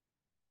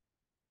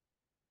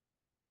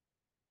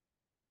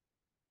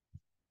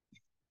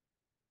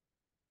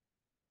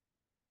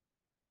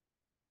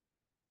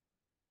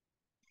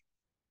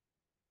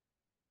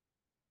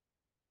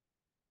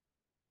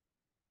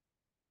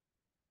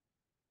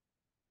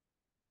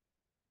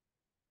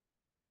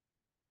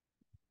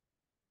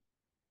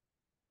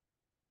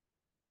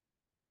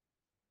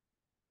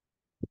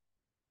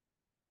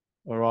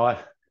 All right,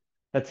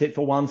 that's it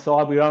for one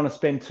side. We don't want to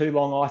spend too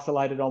long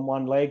isolated on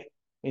one leg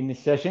in this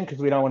session because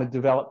we don't want to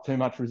develop too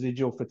much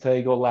residual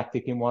fatigue or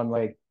lactic in one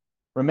leg.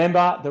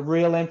 Remember, the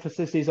real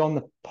emphasis is on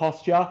the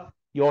posture,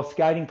 your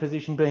skating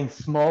position being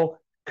small,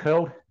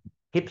 curled,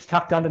 hips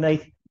tucked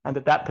underneath, and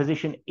that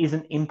position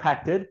isn't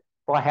impacted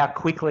by how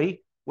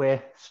quickly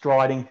we're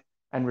striding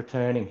and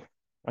returning.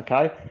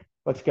 Okay,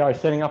 let's go.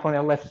 Setting up on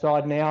our left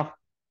side now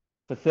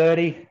for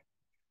 30.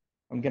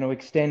 I'm going to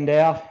extend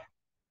out.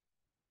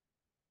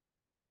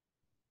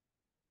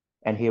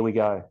 And here we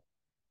go.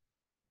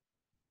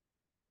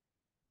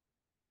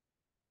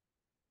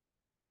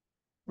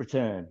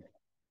 Return.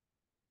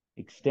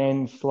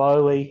 Extend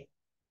slowly.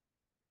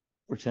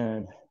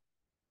 Return.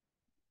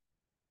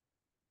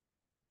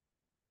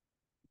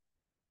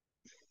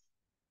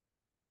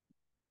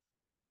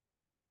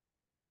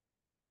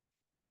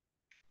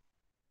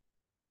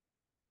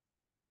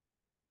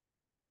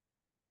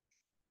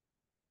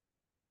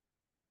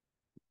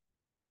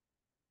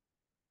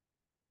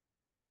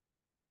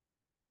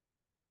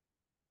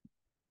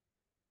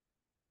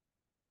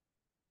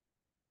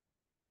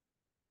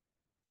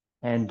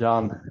 And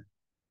done.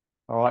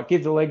 All right,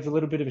 give the legs a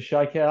little bit of a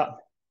shake out.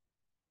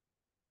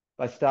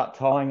 They start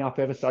tying up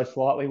ever so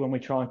slightly when we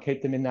try and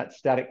keep them in that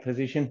static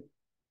position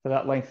for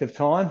that length of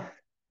time,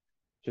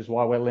 which is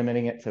why we're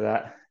limiting it to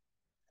that.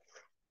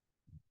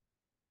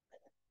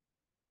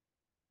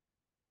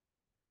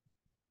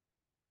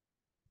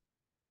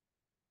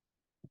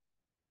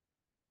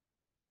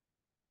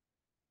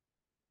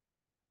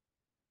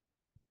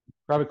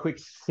 Grab a quick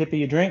sip of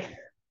your drink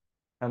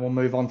and we'll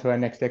move on to our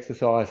next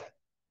exercise.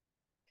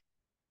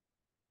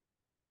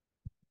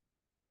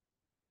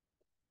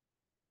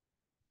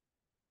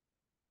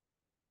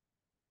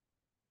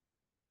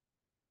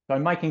 So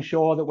making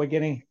sure that we're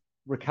getting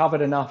recovered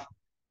enough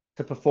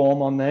to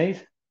perform on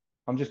these.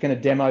 I'm just going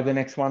to demo the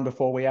next one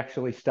before we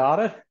actually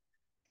start it.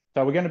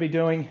 So we're going to be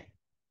doing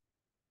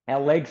our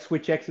leg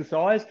switch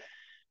exercise.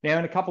 Now,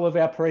 in a couple of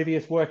our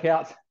previous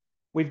workouts,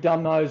 we've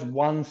done those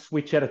one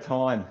switch at a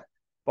time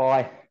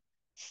by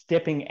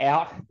stepping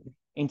out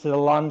into the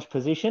lunge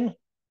position,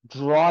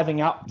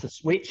 driving up to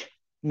switch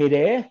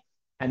mid-air,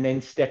 and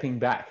then stepping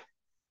back.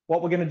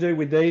 What we're going to do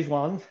with these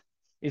ones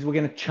is we're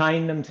going to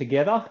chain them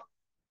together.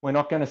 We're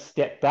not going to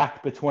step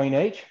back between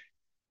each.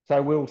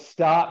 So we'll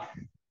start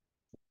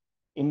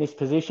in this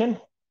position,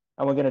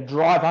 and we're going to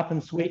drive up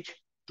and switch,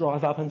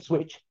 drive up and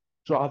switch,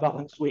 drive up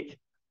and switch.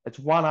 It's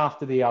one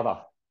after the other.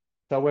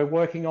 So we're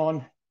working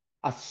on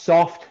a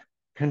soft,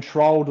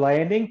 controlled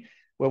landing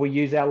where we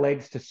use our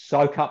legs to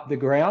soak up the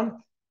ground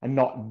and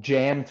not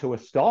jam to a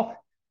stop.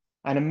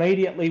 And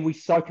immediately we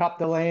soak up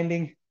the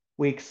landing,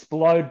 we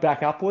explode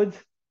back upwards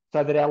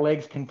so that our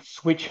legs can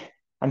switch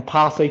and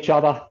pass each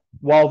other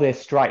while they're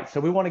straight. So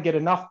we want to get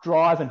enough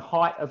drive and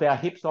height of our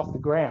hips off the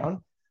ground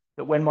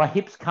that when my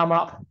hips come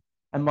up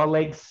and my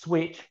legs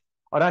switch,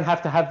 I don't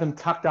have to have them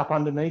tucked up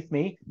underneath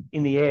me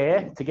in the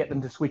air to get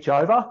them to switch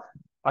over.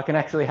 I can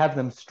actually have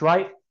them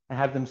straight and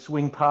have them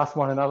swing past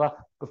one another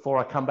before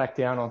I come back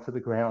down onto the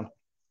ground.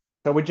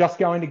 So we're just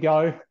going to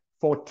go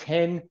for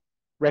 10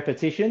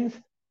 repetitions.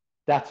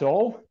 That's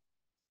all.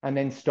 And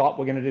then stop.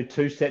 We're going to do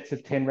 2 sets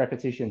of 10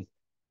 repetitions.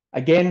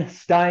 Again,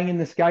 staying in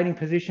the skating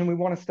position, we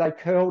want to stay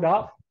curled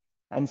up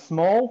and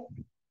small,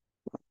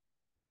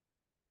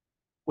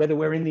 whether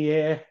we're in the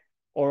air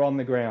or on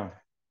the ground.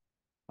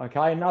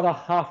 Okay, another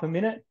half a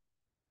minute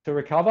to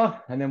recover,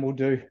 and then we'll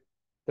do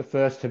the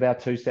first of our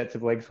 2 sets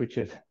of leg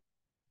switches.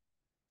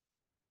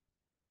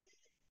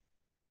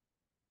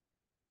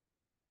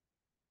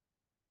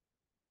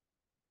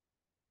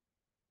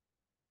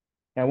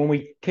 Now, when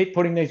we keep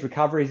putting these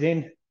recoveries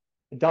in,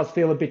 it does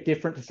feel a bit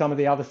different to some of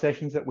the other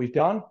sessions that we've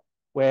done,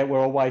 where we're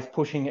always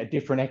pushing a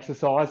different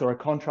exercise or a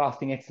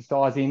contrasting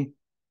exercise in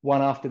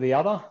one after the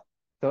other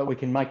so that we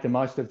can make the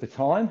most of the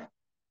time.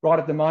 Right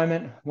at the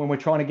moment, when we're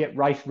trying to get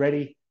race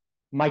ready,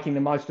 making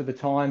the most of the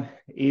time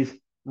is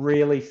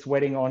really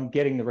sweating on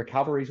getting the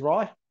recoveries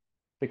right,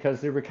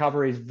 because the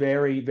recovery is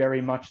very,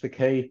 very much the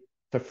key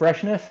to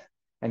freshness,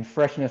 and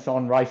freshness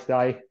on race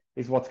day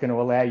is what's going to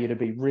allow you to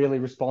be really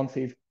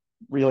responsive,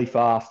 really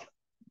fast.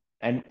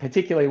 And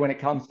particularly when it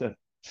comes to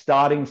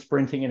starting,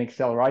 sprinting, and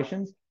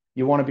accelerations,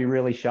 you want to be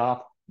really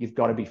sharp. You've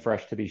got to be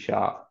fresh to be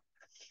sharp.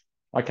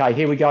 Okay,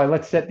 here we go.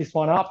 Let's set this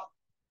one up.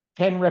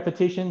 10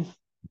 repetitions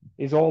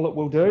is all that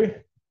we'll do.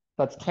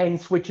 That's 10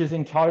 switches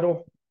in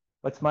total.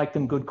 Let's make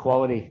them good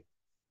quality.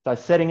 So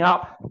setting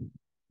up,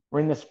 we're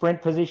in the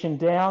sprint position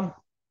down.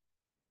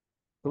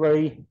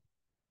 3,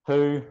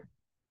 2,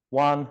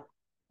 1,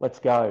 let's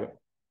go.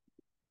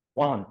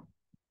 1,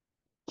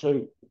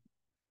 2,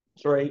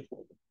 3,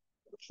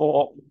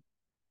 4,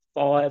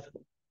 5,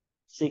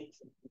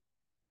 6,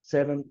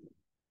 7,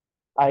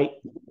 8,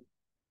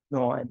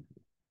 9,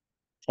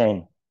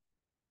 10.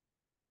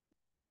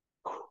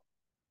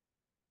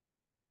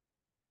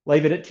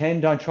 Leave it at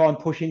 10. Don't try and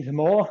push into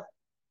more,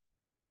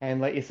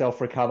 and let yourself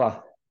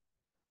recover.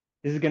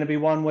 This is going to be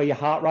one where your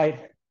heart rate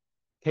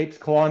keeps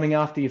climbing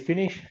after you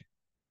finish,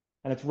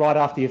 and it's right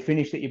after you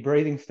finish that your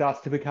breathing starts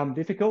to become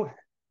difficult,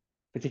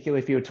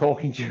 particularly if you're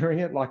talking during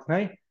it like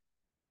me.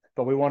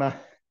 But we want to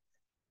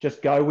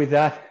just go with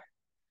that.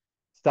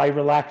 Stay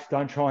relaxed.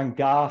 Don't try and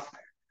gasp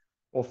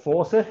or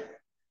force it,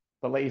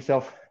 but let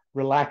yourself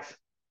relax,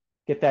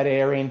 get that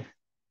air in,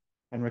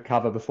 and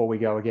recover before we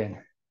go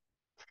again.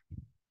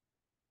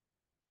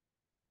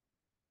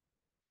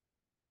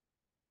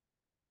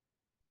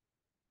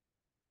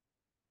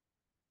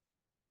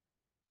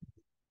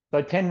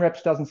 So 10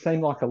 reps doesn't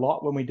seem like a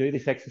lot when we do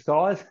this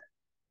exercise,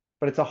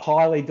 but it's a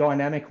highly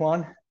dynamic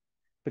one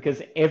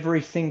because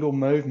every single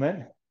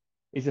movement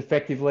is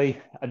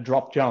effectively a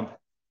drop jump.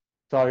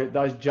 So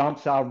those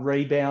jumps are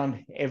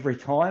rebound every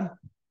time.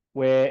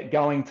 We're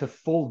going to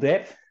full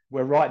depth.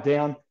 We're right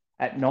down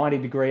at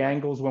 90-degree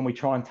angles when we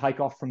try and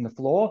take off from the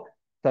floor.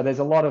 So there's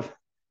a lot of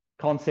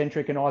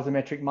concentric and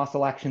isometric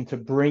muscle action to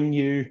bring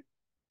you,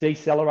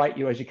 decelerate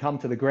you as you come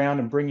to the ground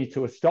and bring you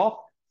to a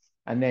stop,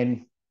 and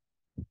then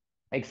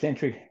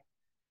eccentric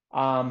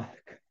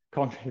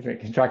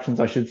concentric contractions,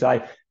 I should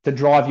say, to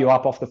drive you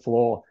up off the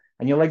floor.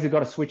 And your legs have got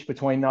to switch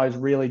between those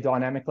really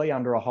dynamically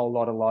under a whole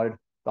lot of load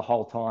the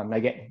whole time.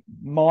 They get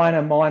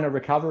minor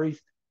recoveries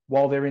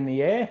while they're in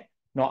the air,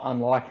 not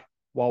unlike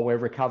while we're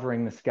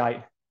recovering the skate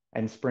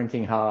and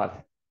sprinting hard.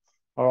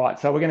 All right,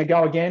 so we're going to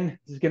go again.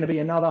 This is going to be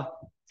another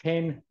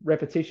 10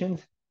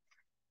 repetitions.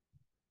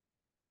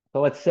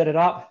 So let's set it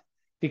up.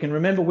 If you can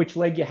remember which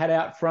leg you had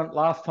out front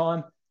last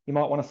time, you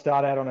might want to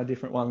start out on a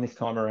different one this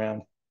time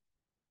around.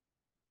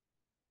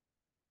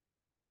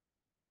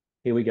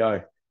 Here we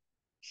go.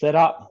 Set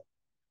up.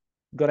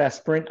 Got our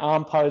sprint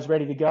arm pose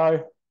ready to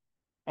go.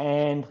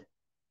 And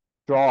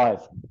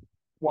drive.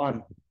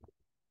 1,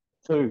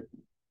 2,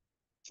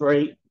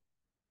 3,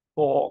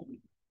 4,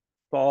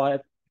 5,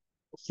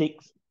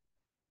 6,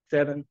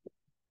 7,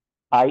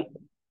 8,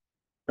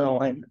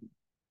 9,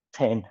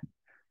 10.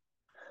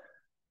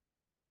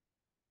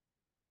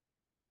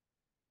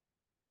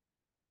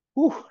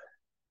 Whew.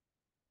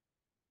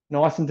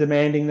 Nice and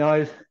demanding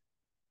those.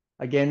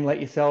 Again, let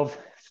yourselves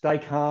stay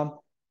calm.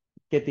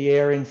 get the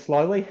air in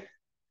slowly,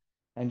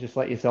 and just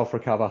let yourself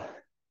recover.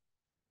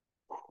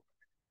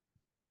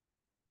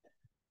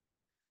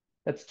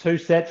 That's 2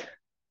 sets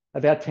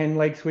of our 10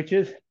 leg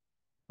switches. And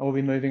we'll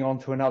be moving on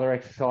to another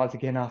exercise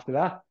again after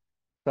that.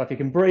 So if you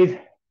can breathe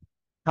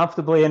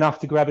comfortably enough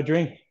to grab a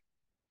drink,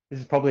 this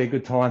is probably a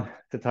good time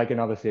to take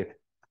another sip.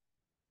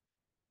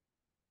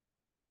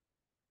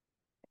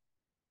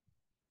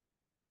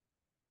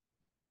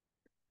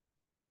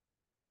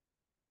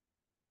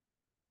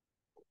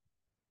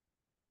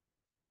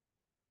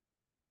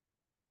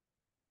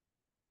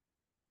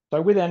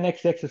 So with our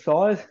next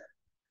exercise,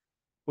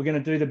 we're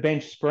going to do the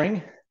bench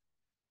spring.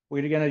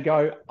 We're going to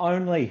go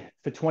only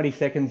for 20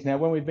 seconds. Now,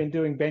 when we've been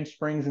doing bench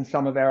springs and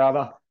some of our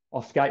other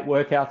off-skate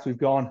workouts, we've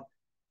gone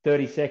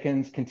 30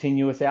 seconds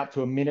continuous out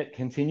to a minute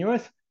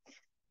continuous.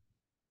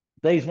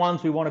 These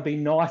ones, we want to be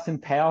nice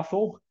and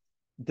powerful,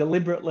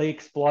 deliberately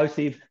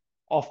explosive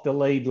off the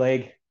lead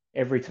leg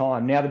every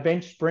time. Now, the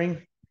bench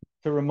spring,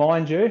 to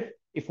remind you,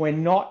 if we're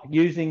not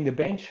using the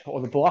bench or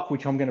the block,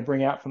 which I'm going to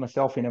bring out for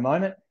myself in a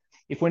moment,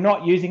 if we're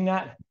not using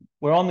that,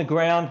 we're on the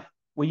ground,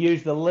 we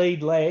use the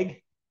lead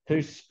leg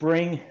to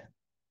spring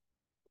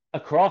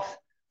across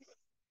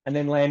and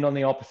then land on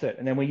the opposite.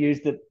 And then we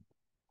use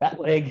that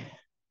leg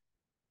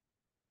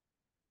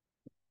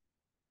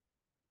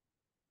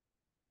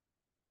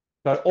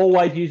so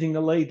always using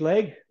the lead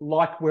leg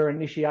like we're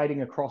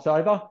initiating a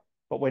crossover,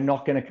 but we're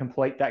not going to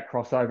complete that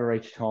crossover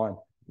each time.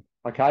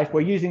 Okay, if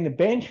we're using the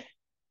bench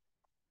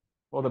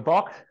or the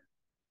box,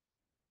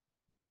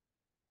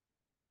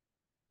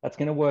 that's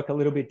going to work a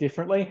little bit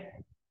differently.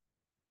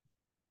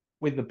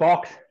 With the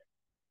box,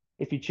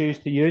 if you choose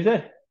to use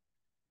it,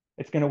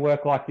 it's going to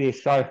work like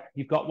this. So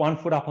you've got 1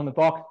 foot up on the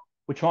box.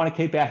 We're trying to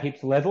keep our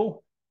hips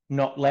level,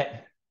 not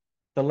let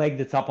the leg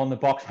that's up on the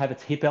box have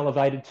its hip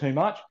elevated too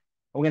much.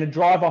 We're going to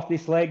drive off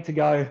this leg to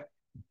go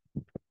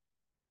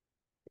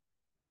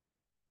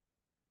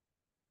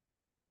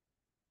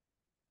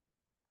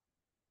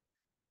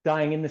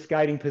staying in the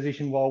skating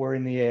position while we're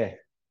in the air.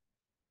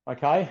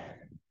 Okay?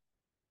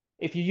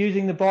 If you're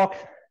using the box,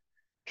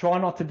 try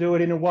not to do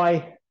it in a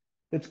way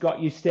that's got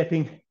you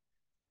stepping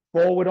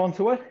forward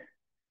onto it.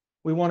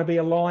 We want to be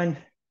aligned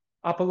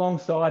up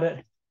alongside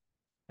it,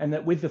 and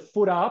that with the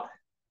foot up,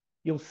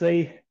 you'll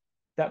see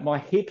that my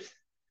hips,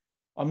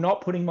 I'm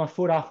not putting my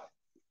foot up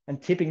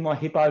and tipping my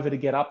hip over to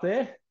get up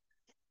there.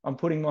 I'm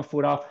putting my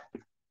foot up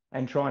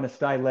and trying to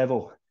stay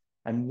level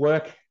and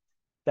work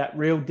that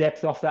real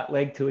depth off that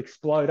leg to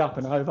explode up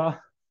and over,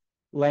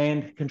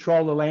 land,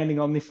 control the landing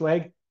on this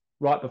leg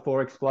right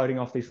before exploding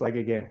off this leg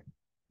again.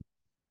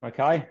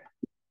 Okay?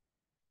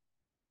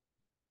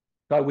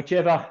 So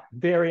whichever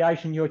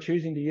variation you're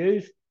choosing to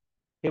use,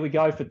 here we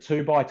go for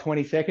 2 by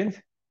 20 seconds.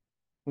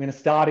 We're going to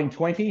start in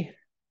 20.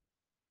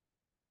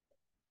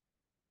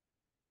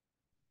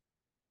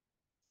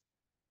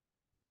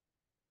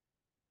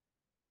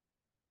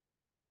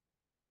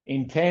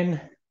 In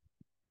 10.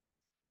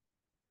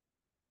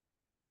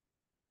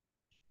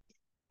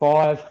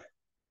 5,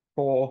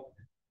 4,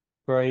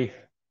 3,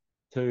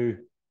 2,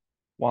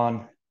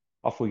 1.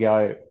 Off we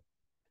go.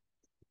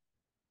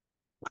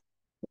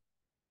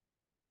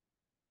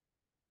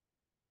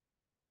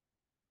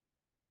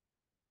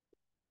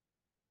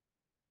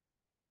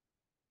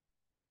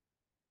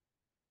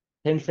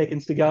 Ten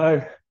seconds to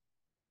go.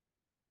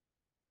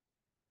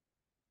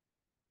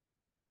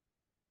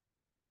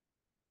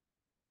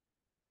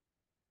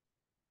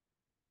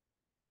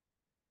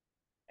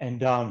 And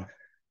done.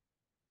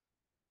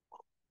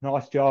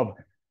 Nice job.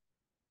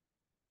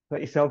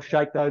 Let yourself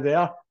shake those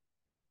out.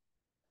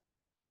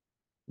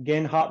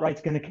 Again, heart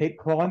rate's going to keep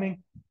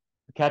climbing.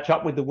 To catch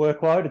up with the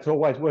workload, it's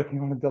always working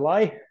on a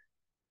delay.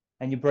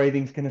 And your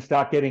breathing's going to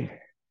start getting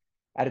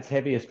at its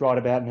heaviest right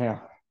about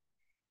now.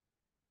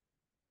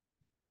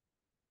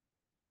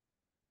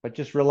 But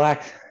just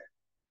relax.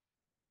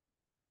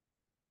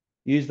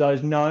 Use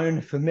those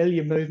known,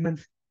 familiar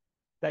movements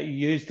that you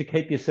use to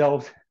keep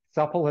yourselves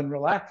supple and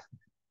relaxed.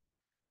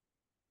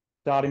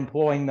 Start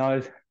employing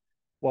those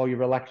while you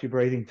relax your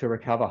breathing to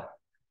recover.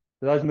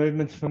 So those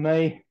movements for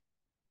me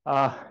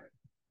are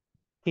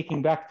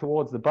kicking back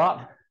towards the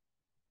butt,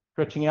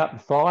 stretching out the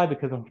thigh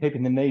because I'm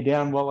keeping the knee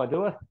down while I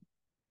do it,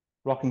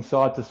 rocking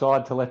side to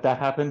side to let that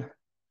happen,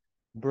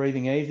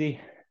 breathing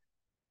easy,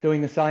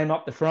 doing the same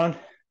up the front,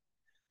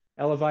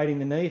 elevating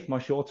the knee if my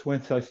shorts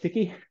weren't so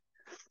sticky,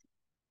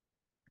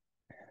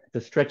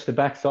 to stretch the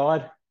back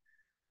side,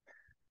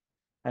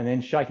 and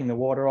then shaking the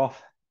water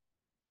off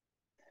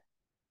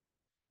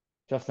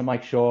just to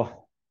make sure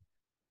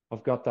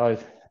I've got those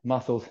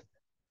muscles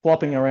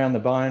flopping around the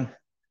bone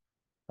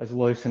as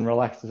loose and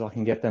relaxed as I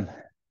can get them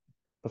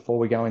before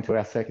we go into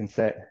our second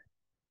set.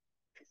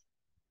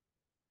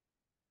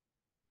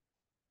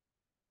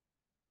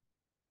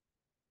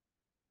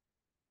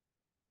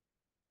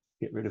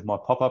 Get rid of my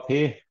pop-up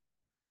here.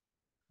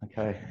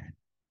 Okay.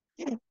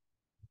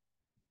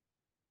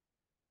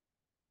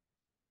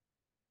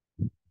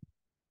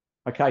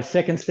 Okay,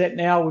 second set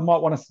now. We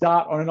might want to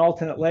start on an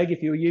alternate leg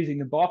if you were using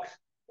the box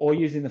or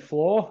using the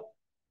floor.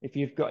 If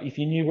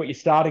you knew what your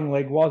starting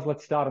leg was,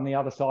 let's start on the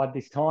other side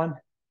this time.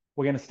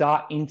 We're going to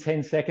start in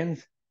 10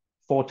 seconds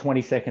for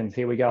 20 seconds.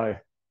 Here we go.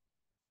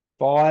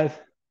 5,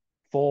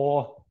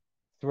 4,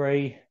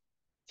 3,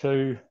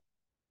 2,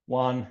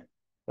 1.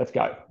 Let's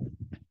go.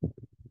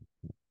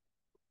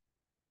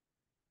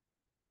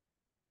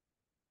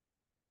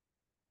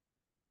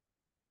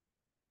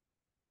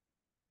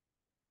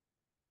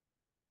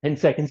 10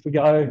 seconds to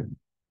go.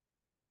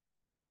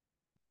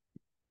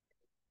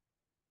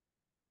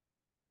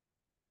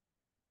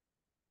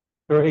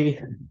 3,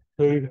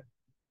 2,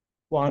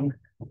 1,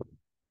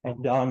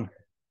 and done.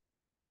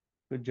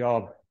 Good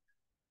job.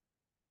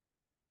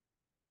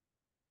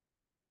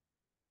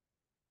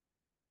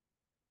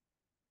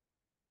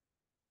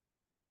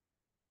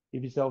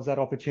 Give yourselves that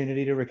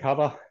opportunity to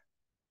recover.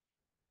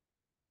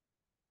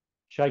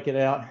 Shake it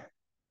out.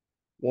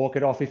 Walk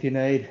it off if you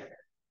need.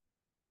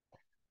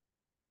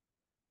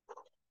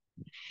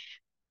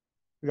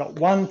 We've got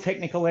one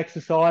technical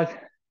exercise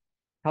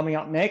coming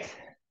up next.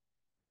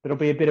 That'll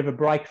be a bit of a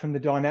break from the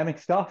dynamic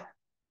stuff.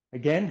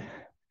 Again,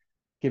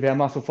 give our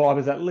muscle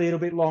fibers that little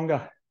bit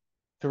longer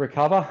to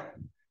recover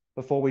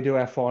before we do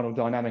our final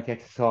dynamic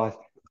exercise.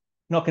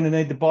 Not going to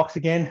need the box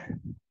again.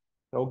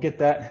 So we'll get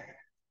that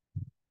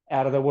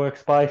out of the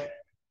workspace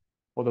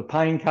or the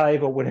pain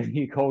cave or whatever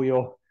you call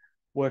your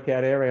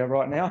workout area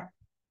right now,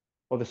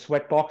 or the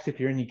sweat box if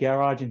you're in your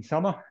garage in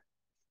summer.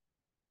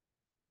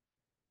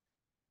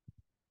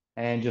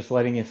 And just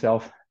letting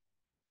yourself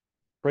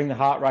bring the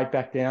heart rate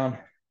back down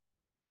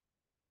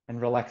and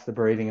relax the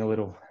breathing a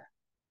little.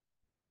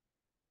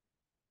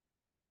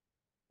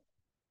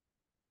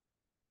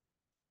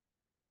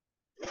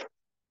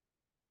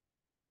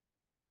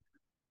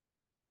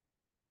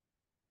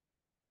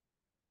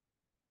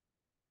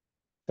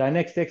 So our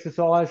next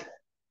exercise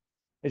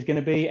is going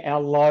to be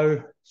our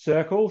low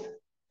circles.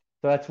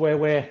 So that's where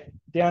we're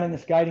down in the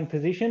skating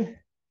position,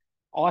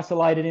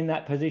 isolated in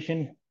that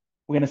position.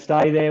 We're going to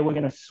stay there. We're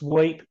going to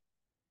sweep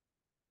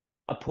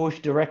a push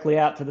directly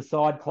out to the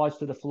side, close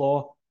to the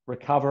floor,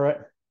 recover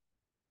it,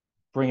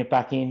 bring it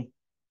back in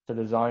to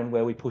the zone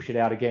where we push it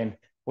out again.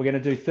 We're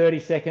going to do 30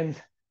 seconds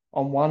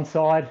on one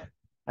side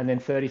and then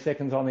 30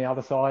 seconds on the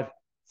other side.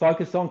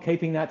 Focus on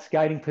keeping that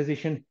skating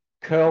position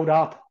curled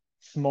up,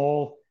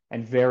 small,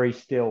 and very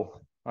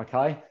still,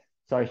 okay?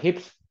 So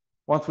hips,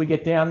 once we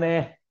get down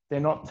there, they're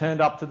not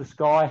turned up to the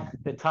sky,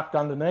 they're tucked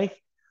underneath.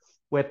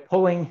 We're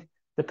pulling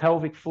the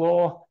pelvic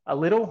floor a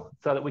little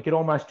so that we could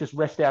almost just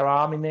rest our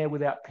arm in there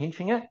without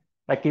pinching it.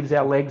 That gives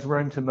our legs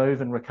room to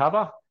move and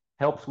recover,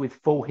 helps with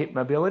full hip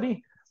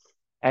mobility.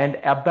 And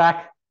our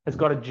back has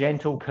got a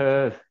gentle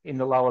curve in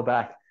the lower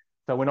back.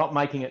 So we're not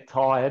making it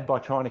tired by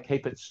trying to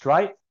keep it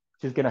straight,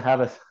 which is going to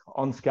have us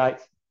on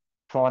skates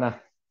trying to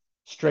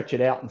stretch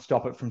it out and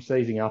stop it from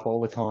seizing up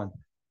all the time.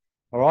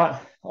 All right,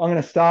 I'm going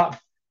to start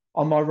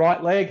on my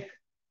right leg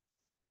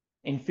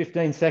in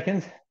 15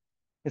 seconds.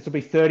 This will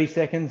be 30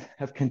 seconds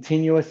of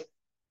continuous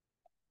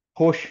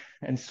push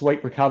and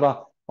sweep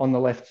recover on the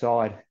left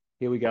side.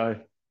 Here we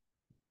go.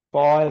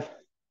 5,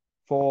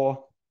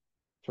 4,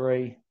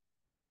 3,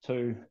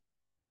 2,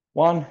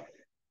 1.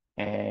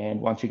 And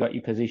once you've got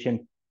your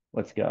position,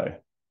 let's go.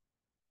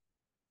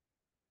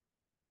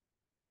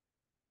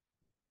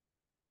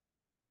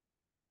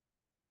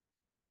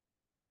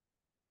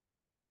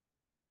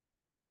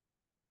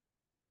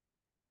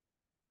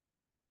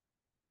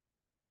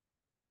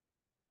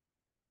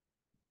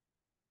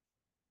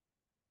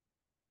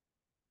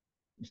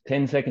 Just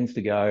 10 seconds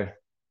to go.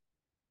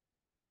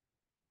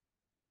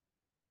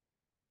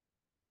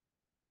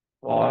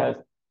 5,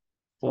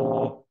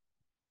 4,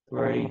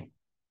 3,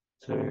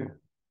 2,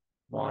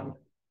 1.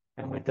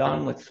 And we're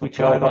done. Let's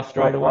switch over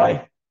straight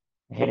away.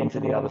 Head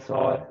into the other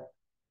side.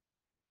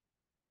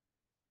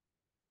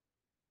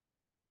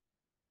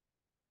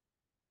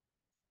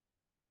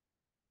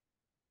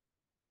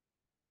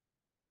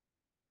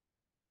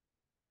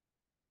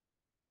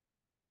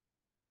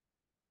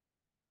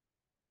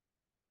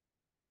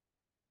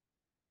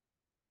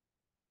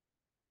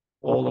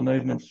 All the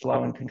movements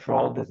slow and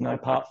controlled. There's no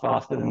part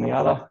faster than the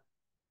other.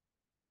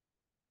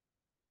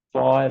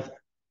 5,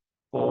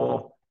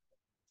 4,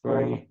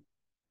 3,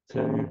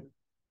 2,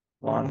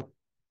 1.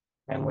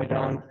 And we're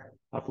done.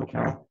 Up we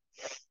come.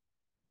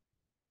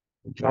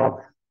 Good job.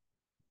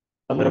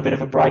 A little bit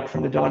of a break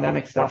from the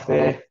dynamic stuff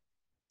there.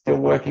 Still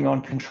working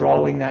on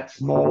controlling that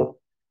small,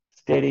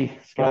 steady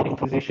skating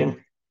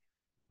position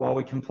while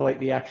we complete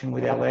the action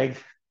with our legs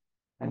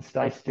and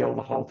stay still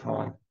the whole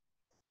time.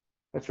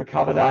 Let's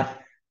recover that.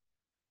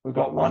 We've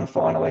got one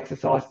final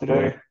exercise to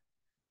do.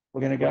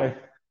 We're going to go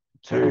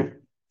 2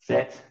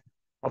 sets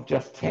of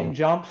just 10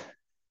 jumps.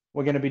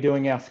 We're going to be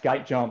doing our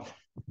skate jumps.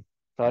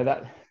 So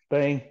that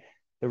being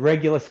the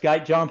regular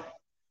skate jump,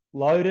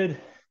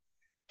 loaded,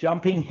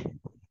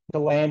 jumping to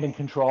land and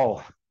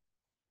control.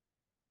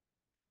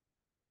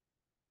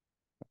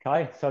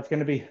 Okay, so it's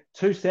going to be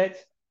 2 sets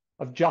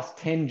of just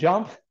 10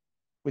 jumps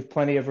with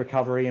plenty of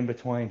recovery in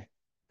between.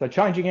 So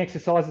changing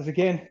exercises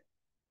again.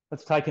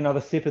 Let's take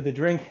another sip of the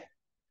drink.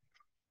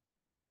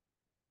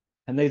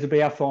 And these will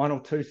be our final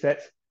 2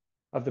 sets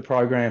of the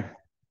program.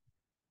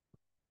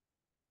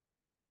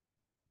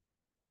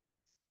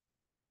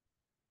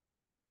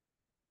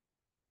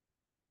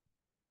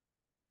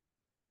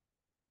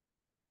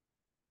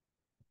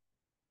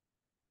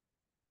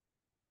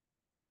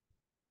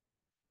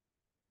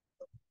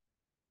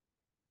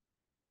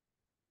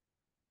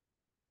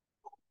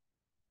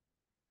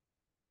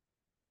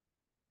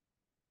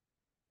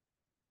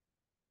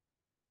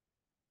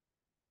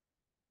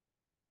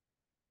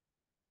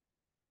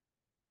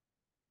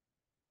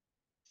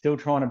 Still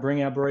trying to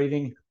bring our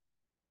breathing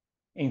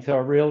into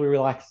a really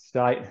relaxed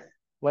state.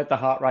 Let the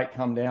heart rate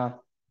come down.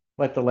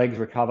 Let the legs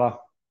recover.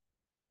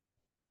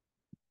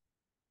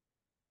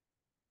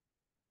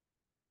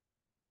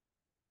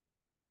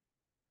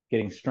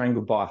 Getting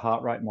strangled by a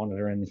heart rate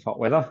monitor in this hot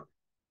weather.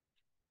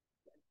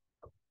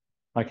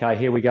 Okay,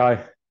 here we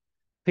go.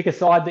 Pick a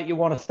side that you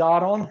want to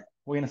start on.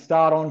 We're going to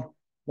start on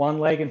one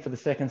leg, and for the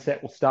second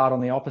set, we'll start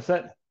on the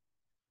opposite.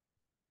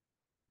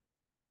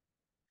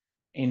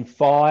 In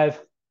 5,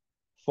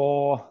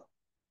 4,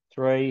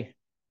 3,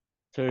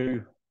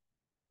 2,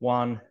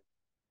 1.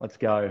 Let's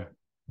go.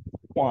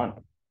 1,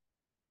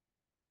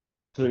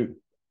 2,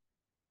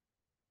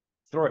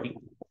 3,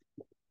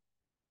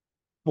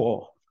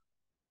 4,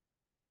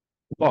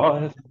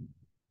 5,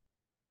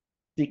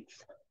 6,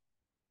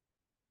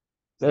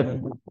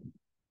 7,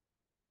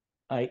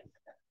 8,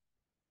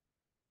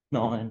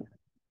 9,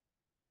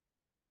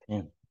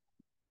 10.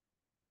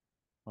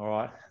 All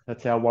right,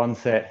 that's our one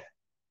set.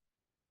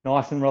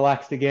 Nice and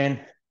relaxed again,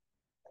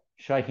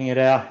 shaking it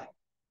out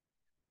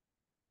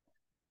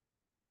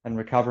and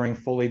recovering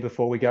fully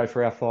before we go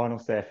for our final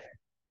set.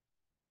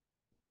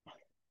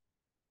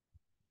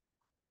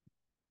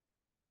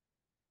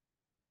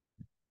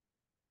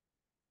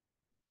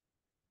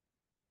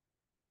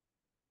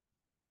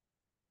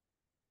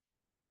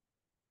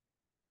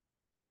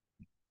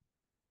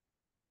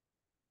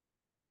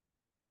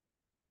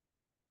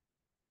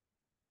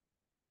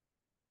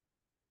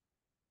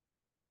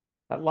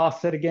 That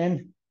last set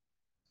again,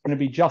 going to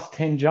be just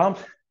 10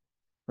 jumps.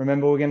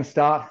 Remember, we're going to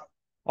start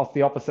off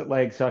the opposite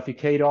leg. So if you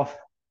keyed off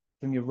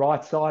from your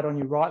right side on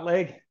your right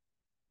leg,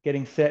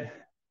 getting set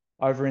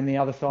over in the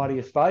other side of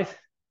your space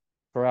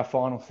for our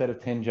final set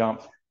of 10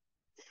 jumps.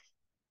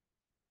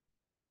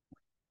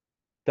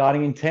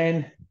 Starting in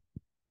 10,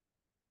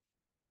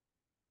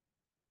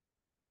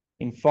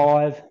 in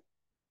 5,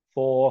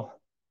 4,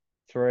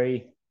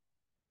 3,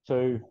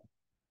 2,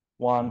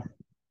 1,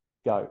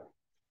 go.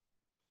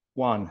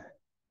 1,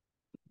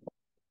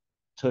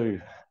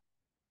 2,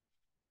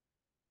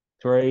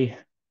 3,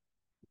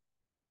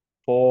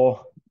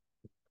 4,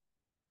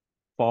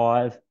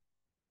 5,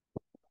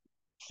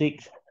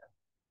 6,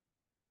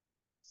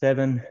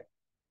 7,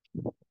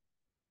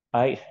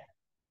 8,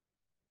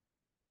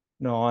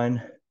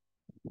 9,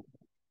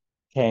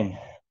 10.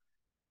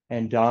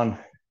 And done.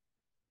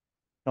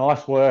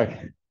 Nice work.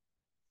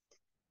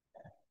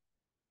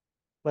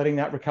 Letting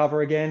that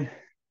recover again.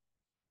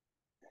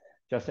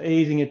 Just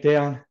easing it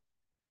down.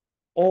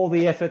 All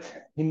the efforts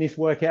in this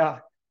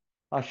workout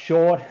are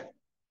short,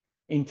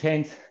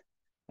 intense,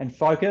 and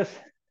focused,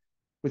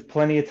 with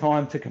plenty of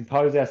time to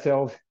compose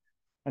ourselves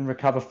and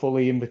recover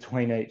fully in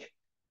between each.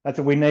 That's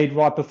what we need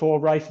right before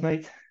race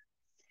meets,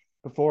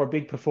 before a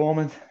big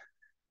performance.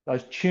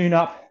 Those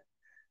tune-up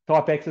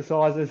type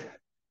exercises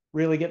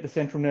really get the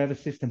central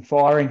nervous system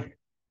firing,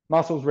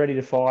 muscles ready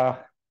to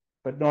fire,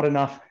 but not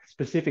enough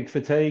specific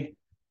fatigue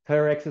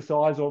per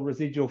exercise or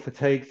residual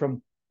fatigue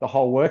from the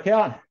whole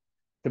workout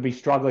to be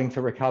struggling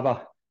to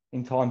recover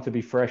in time to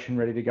be fresh and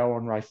ready to go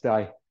on race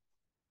day.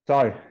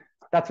 So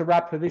that's a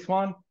wrap for this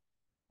one.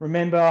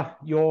 Remember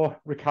your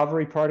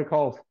recovery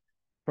protocols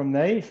from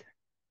these,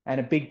 and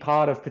a big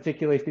part of,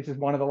 particularly if this is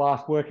one of the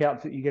last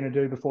workouts that you're going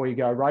to do before you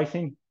go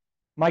racing,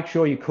 make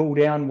sure you cool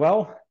down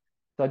well.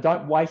 So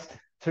don't waste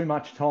too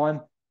much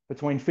time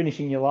between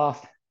finishing your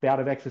last bout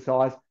of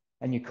exercise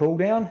and your cool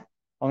down.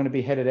 I'm going to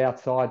be headed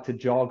outside to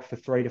jog for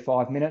 3 to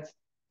 5 minutes.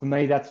 For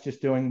me, that's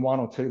just doing 1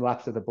 or 2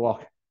 laps of the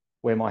block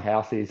where my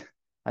house is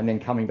and then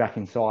coming back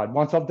inside.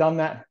 Once I've done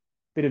that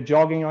bit of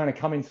jogging, I'm going to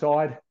come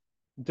inside,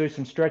 do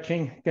some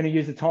stretching. Going to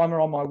use a timer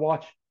on my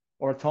watch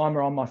or a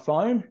timer on my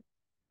phone.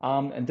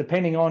 And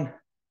depending on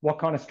what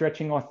kind of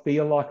stretching I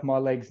feel like my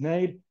legs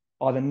need,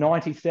 either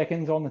 90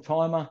 seconds on the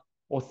timer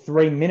or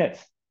 3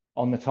 minutes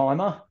on the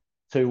timer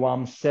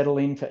to settle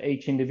into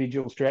each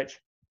individual stretch,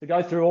 to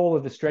go through all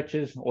of the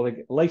stretches, or at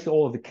least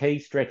all of the key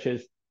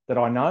stretches that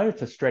I know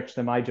to stretch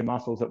the major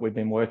muscles that we've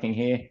been working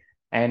here.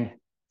 And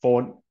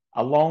for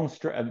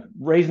a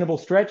reasonable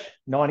stretch,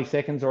 90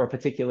 seconds, or a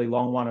particularly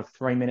long one of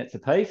 3 minutes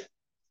apiece,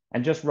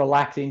 and just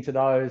relax into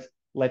those.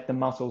 Let the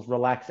muscles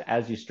relax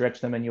as you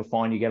stretch them, and you'll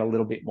find you get a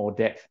little bit more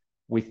depth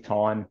with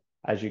time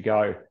as you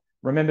go.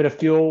 Remember to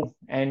fuel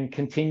and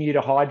continue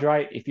to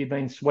hydrate. If you've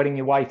been sweating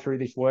your way through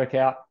this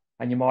workout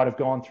and you might have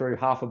gone through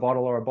half a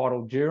bottle or a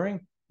bottle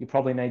during, you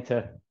probably need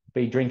to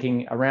be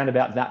drinking around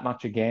about that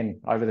much again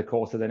over the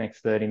course of the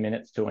next 30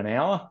 minutes to an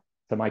hour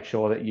to make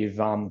sure that you've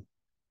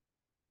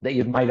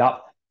made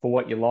up for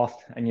what you lost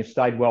and you've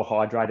stayed well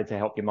hydrated to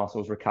help your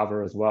muscles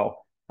recover as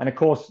well. And of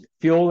course,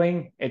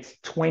 fueling, it's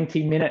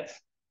 20 minutes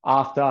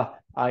after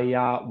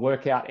a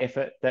workout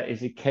effort that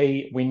is a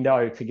key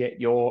window to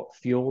get your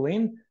fuel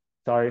in.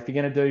 So if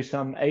you're going to do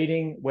some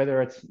eating,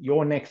 whether it's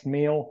your next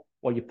meal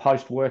or your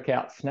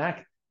post-workout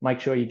snack, make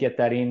sure you get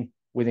that in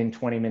within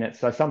 20 minutes.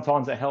 So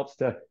sometimes it helps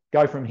to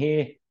go from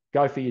here,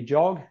 go for your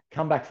jog,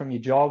 come back from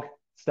your jog,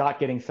 start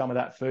getting some of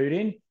that food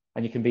in,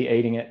 and you can be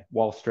eating it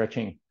while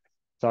stretching.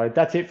 So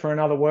that's it for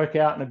another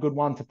workout and a good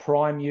one to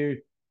prime you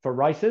for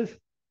races.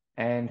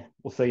 And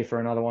we'll see you for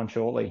another one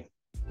shortly.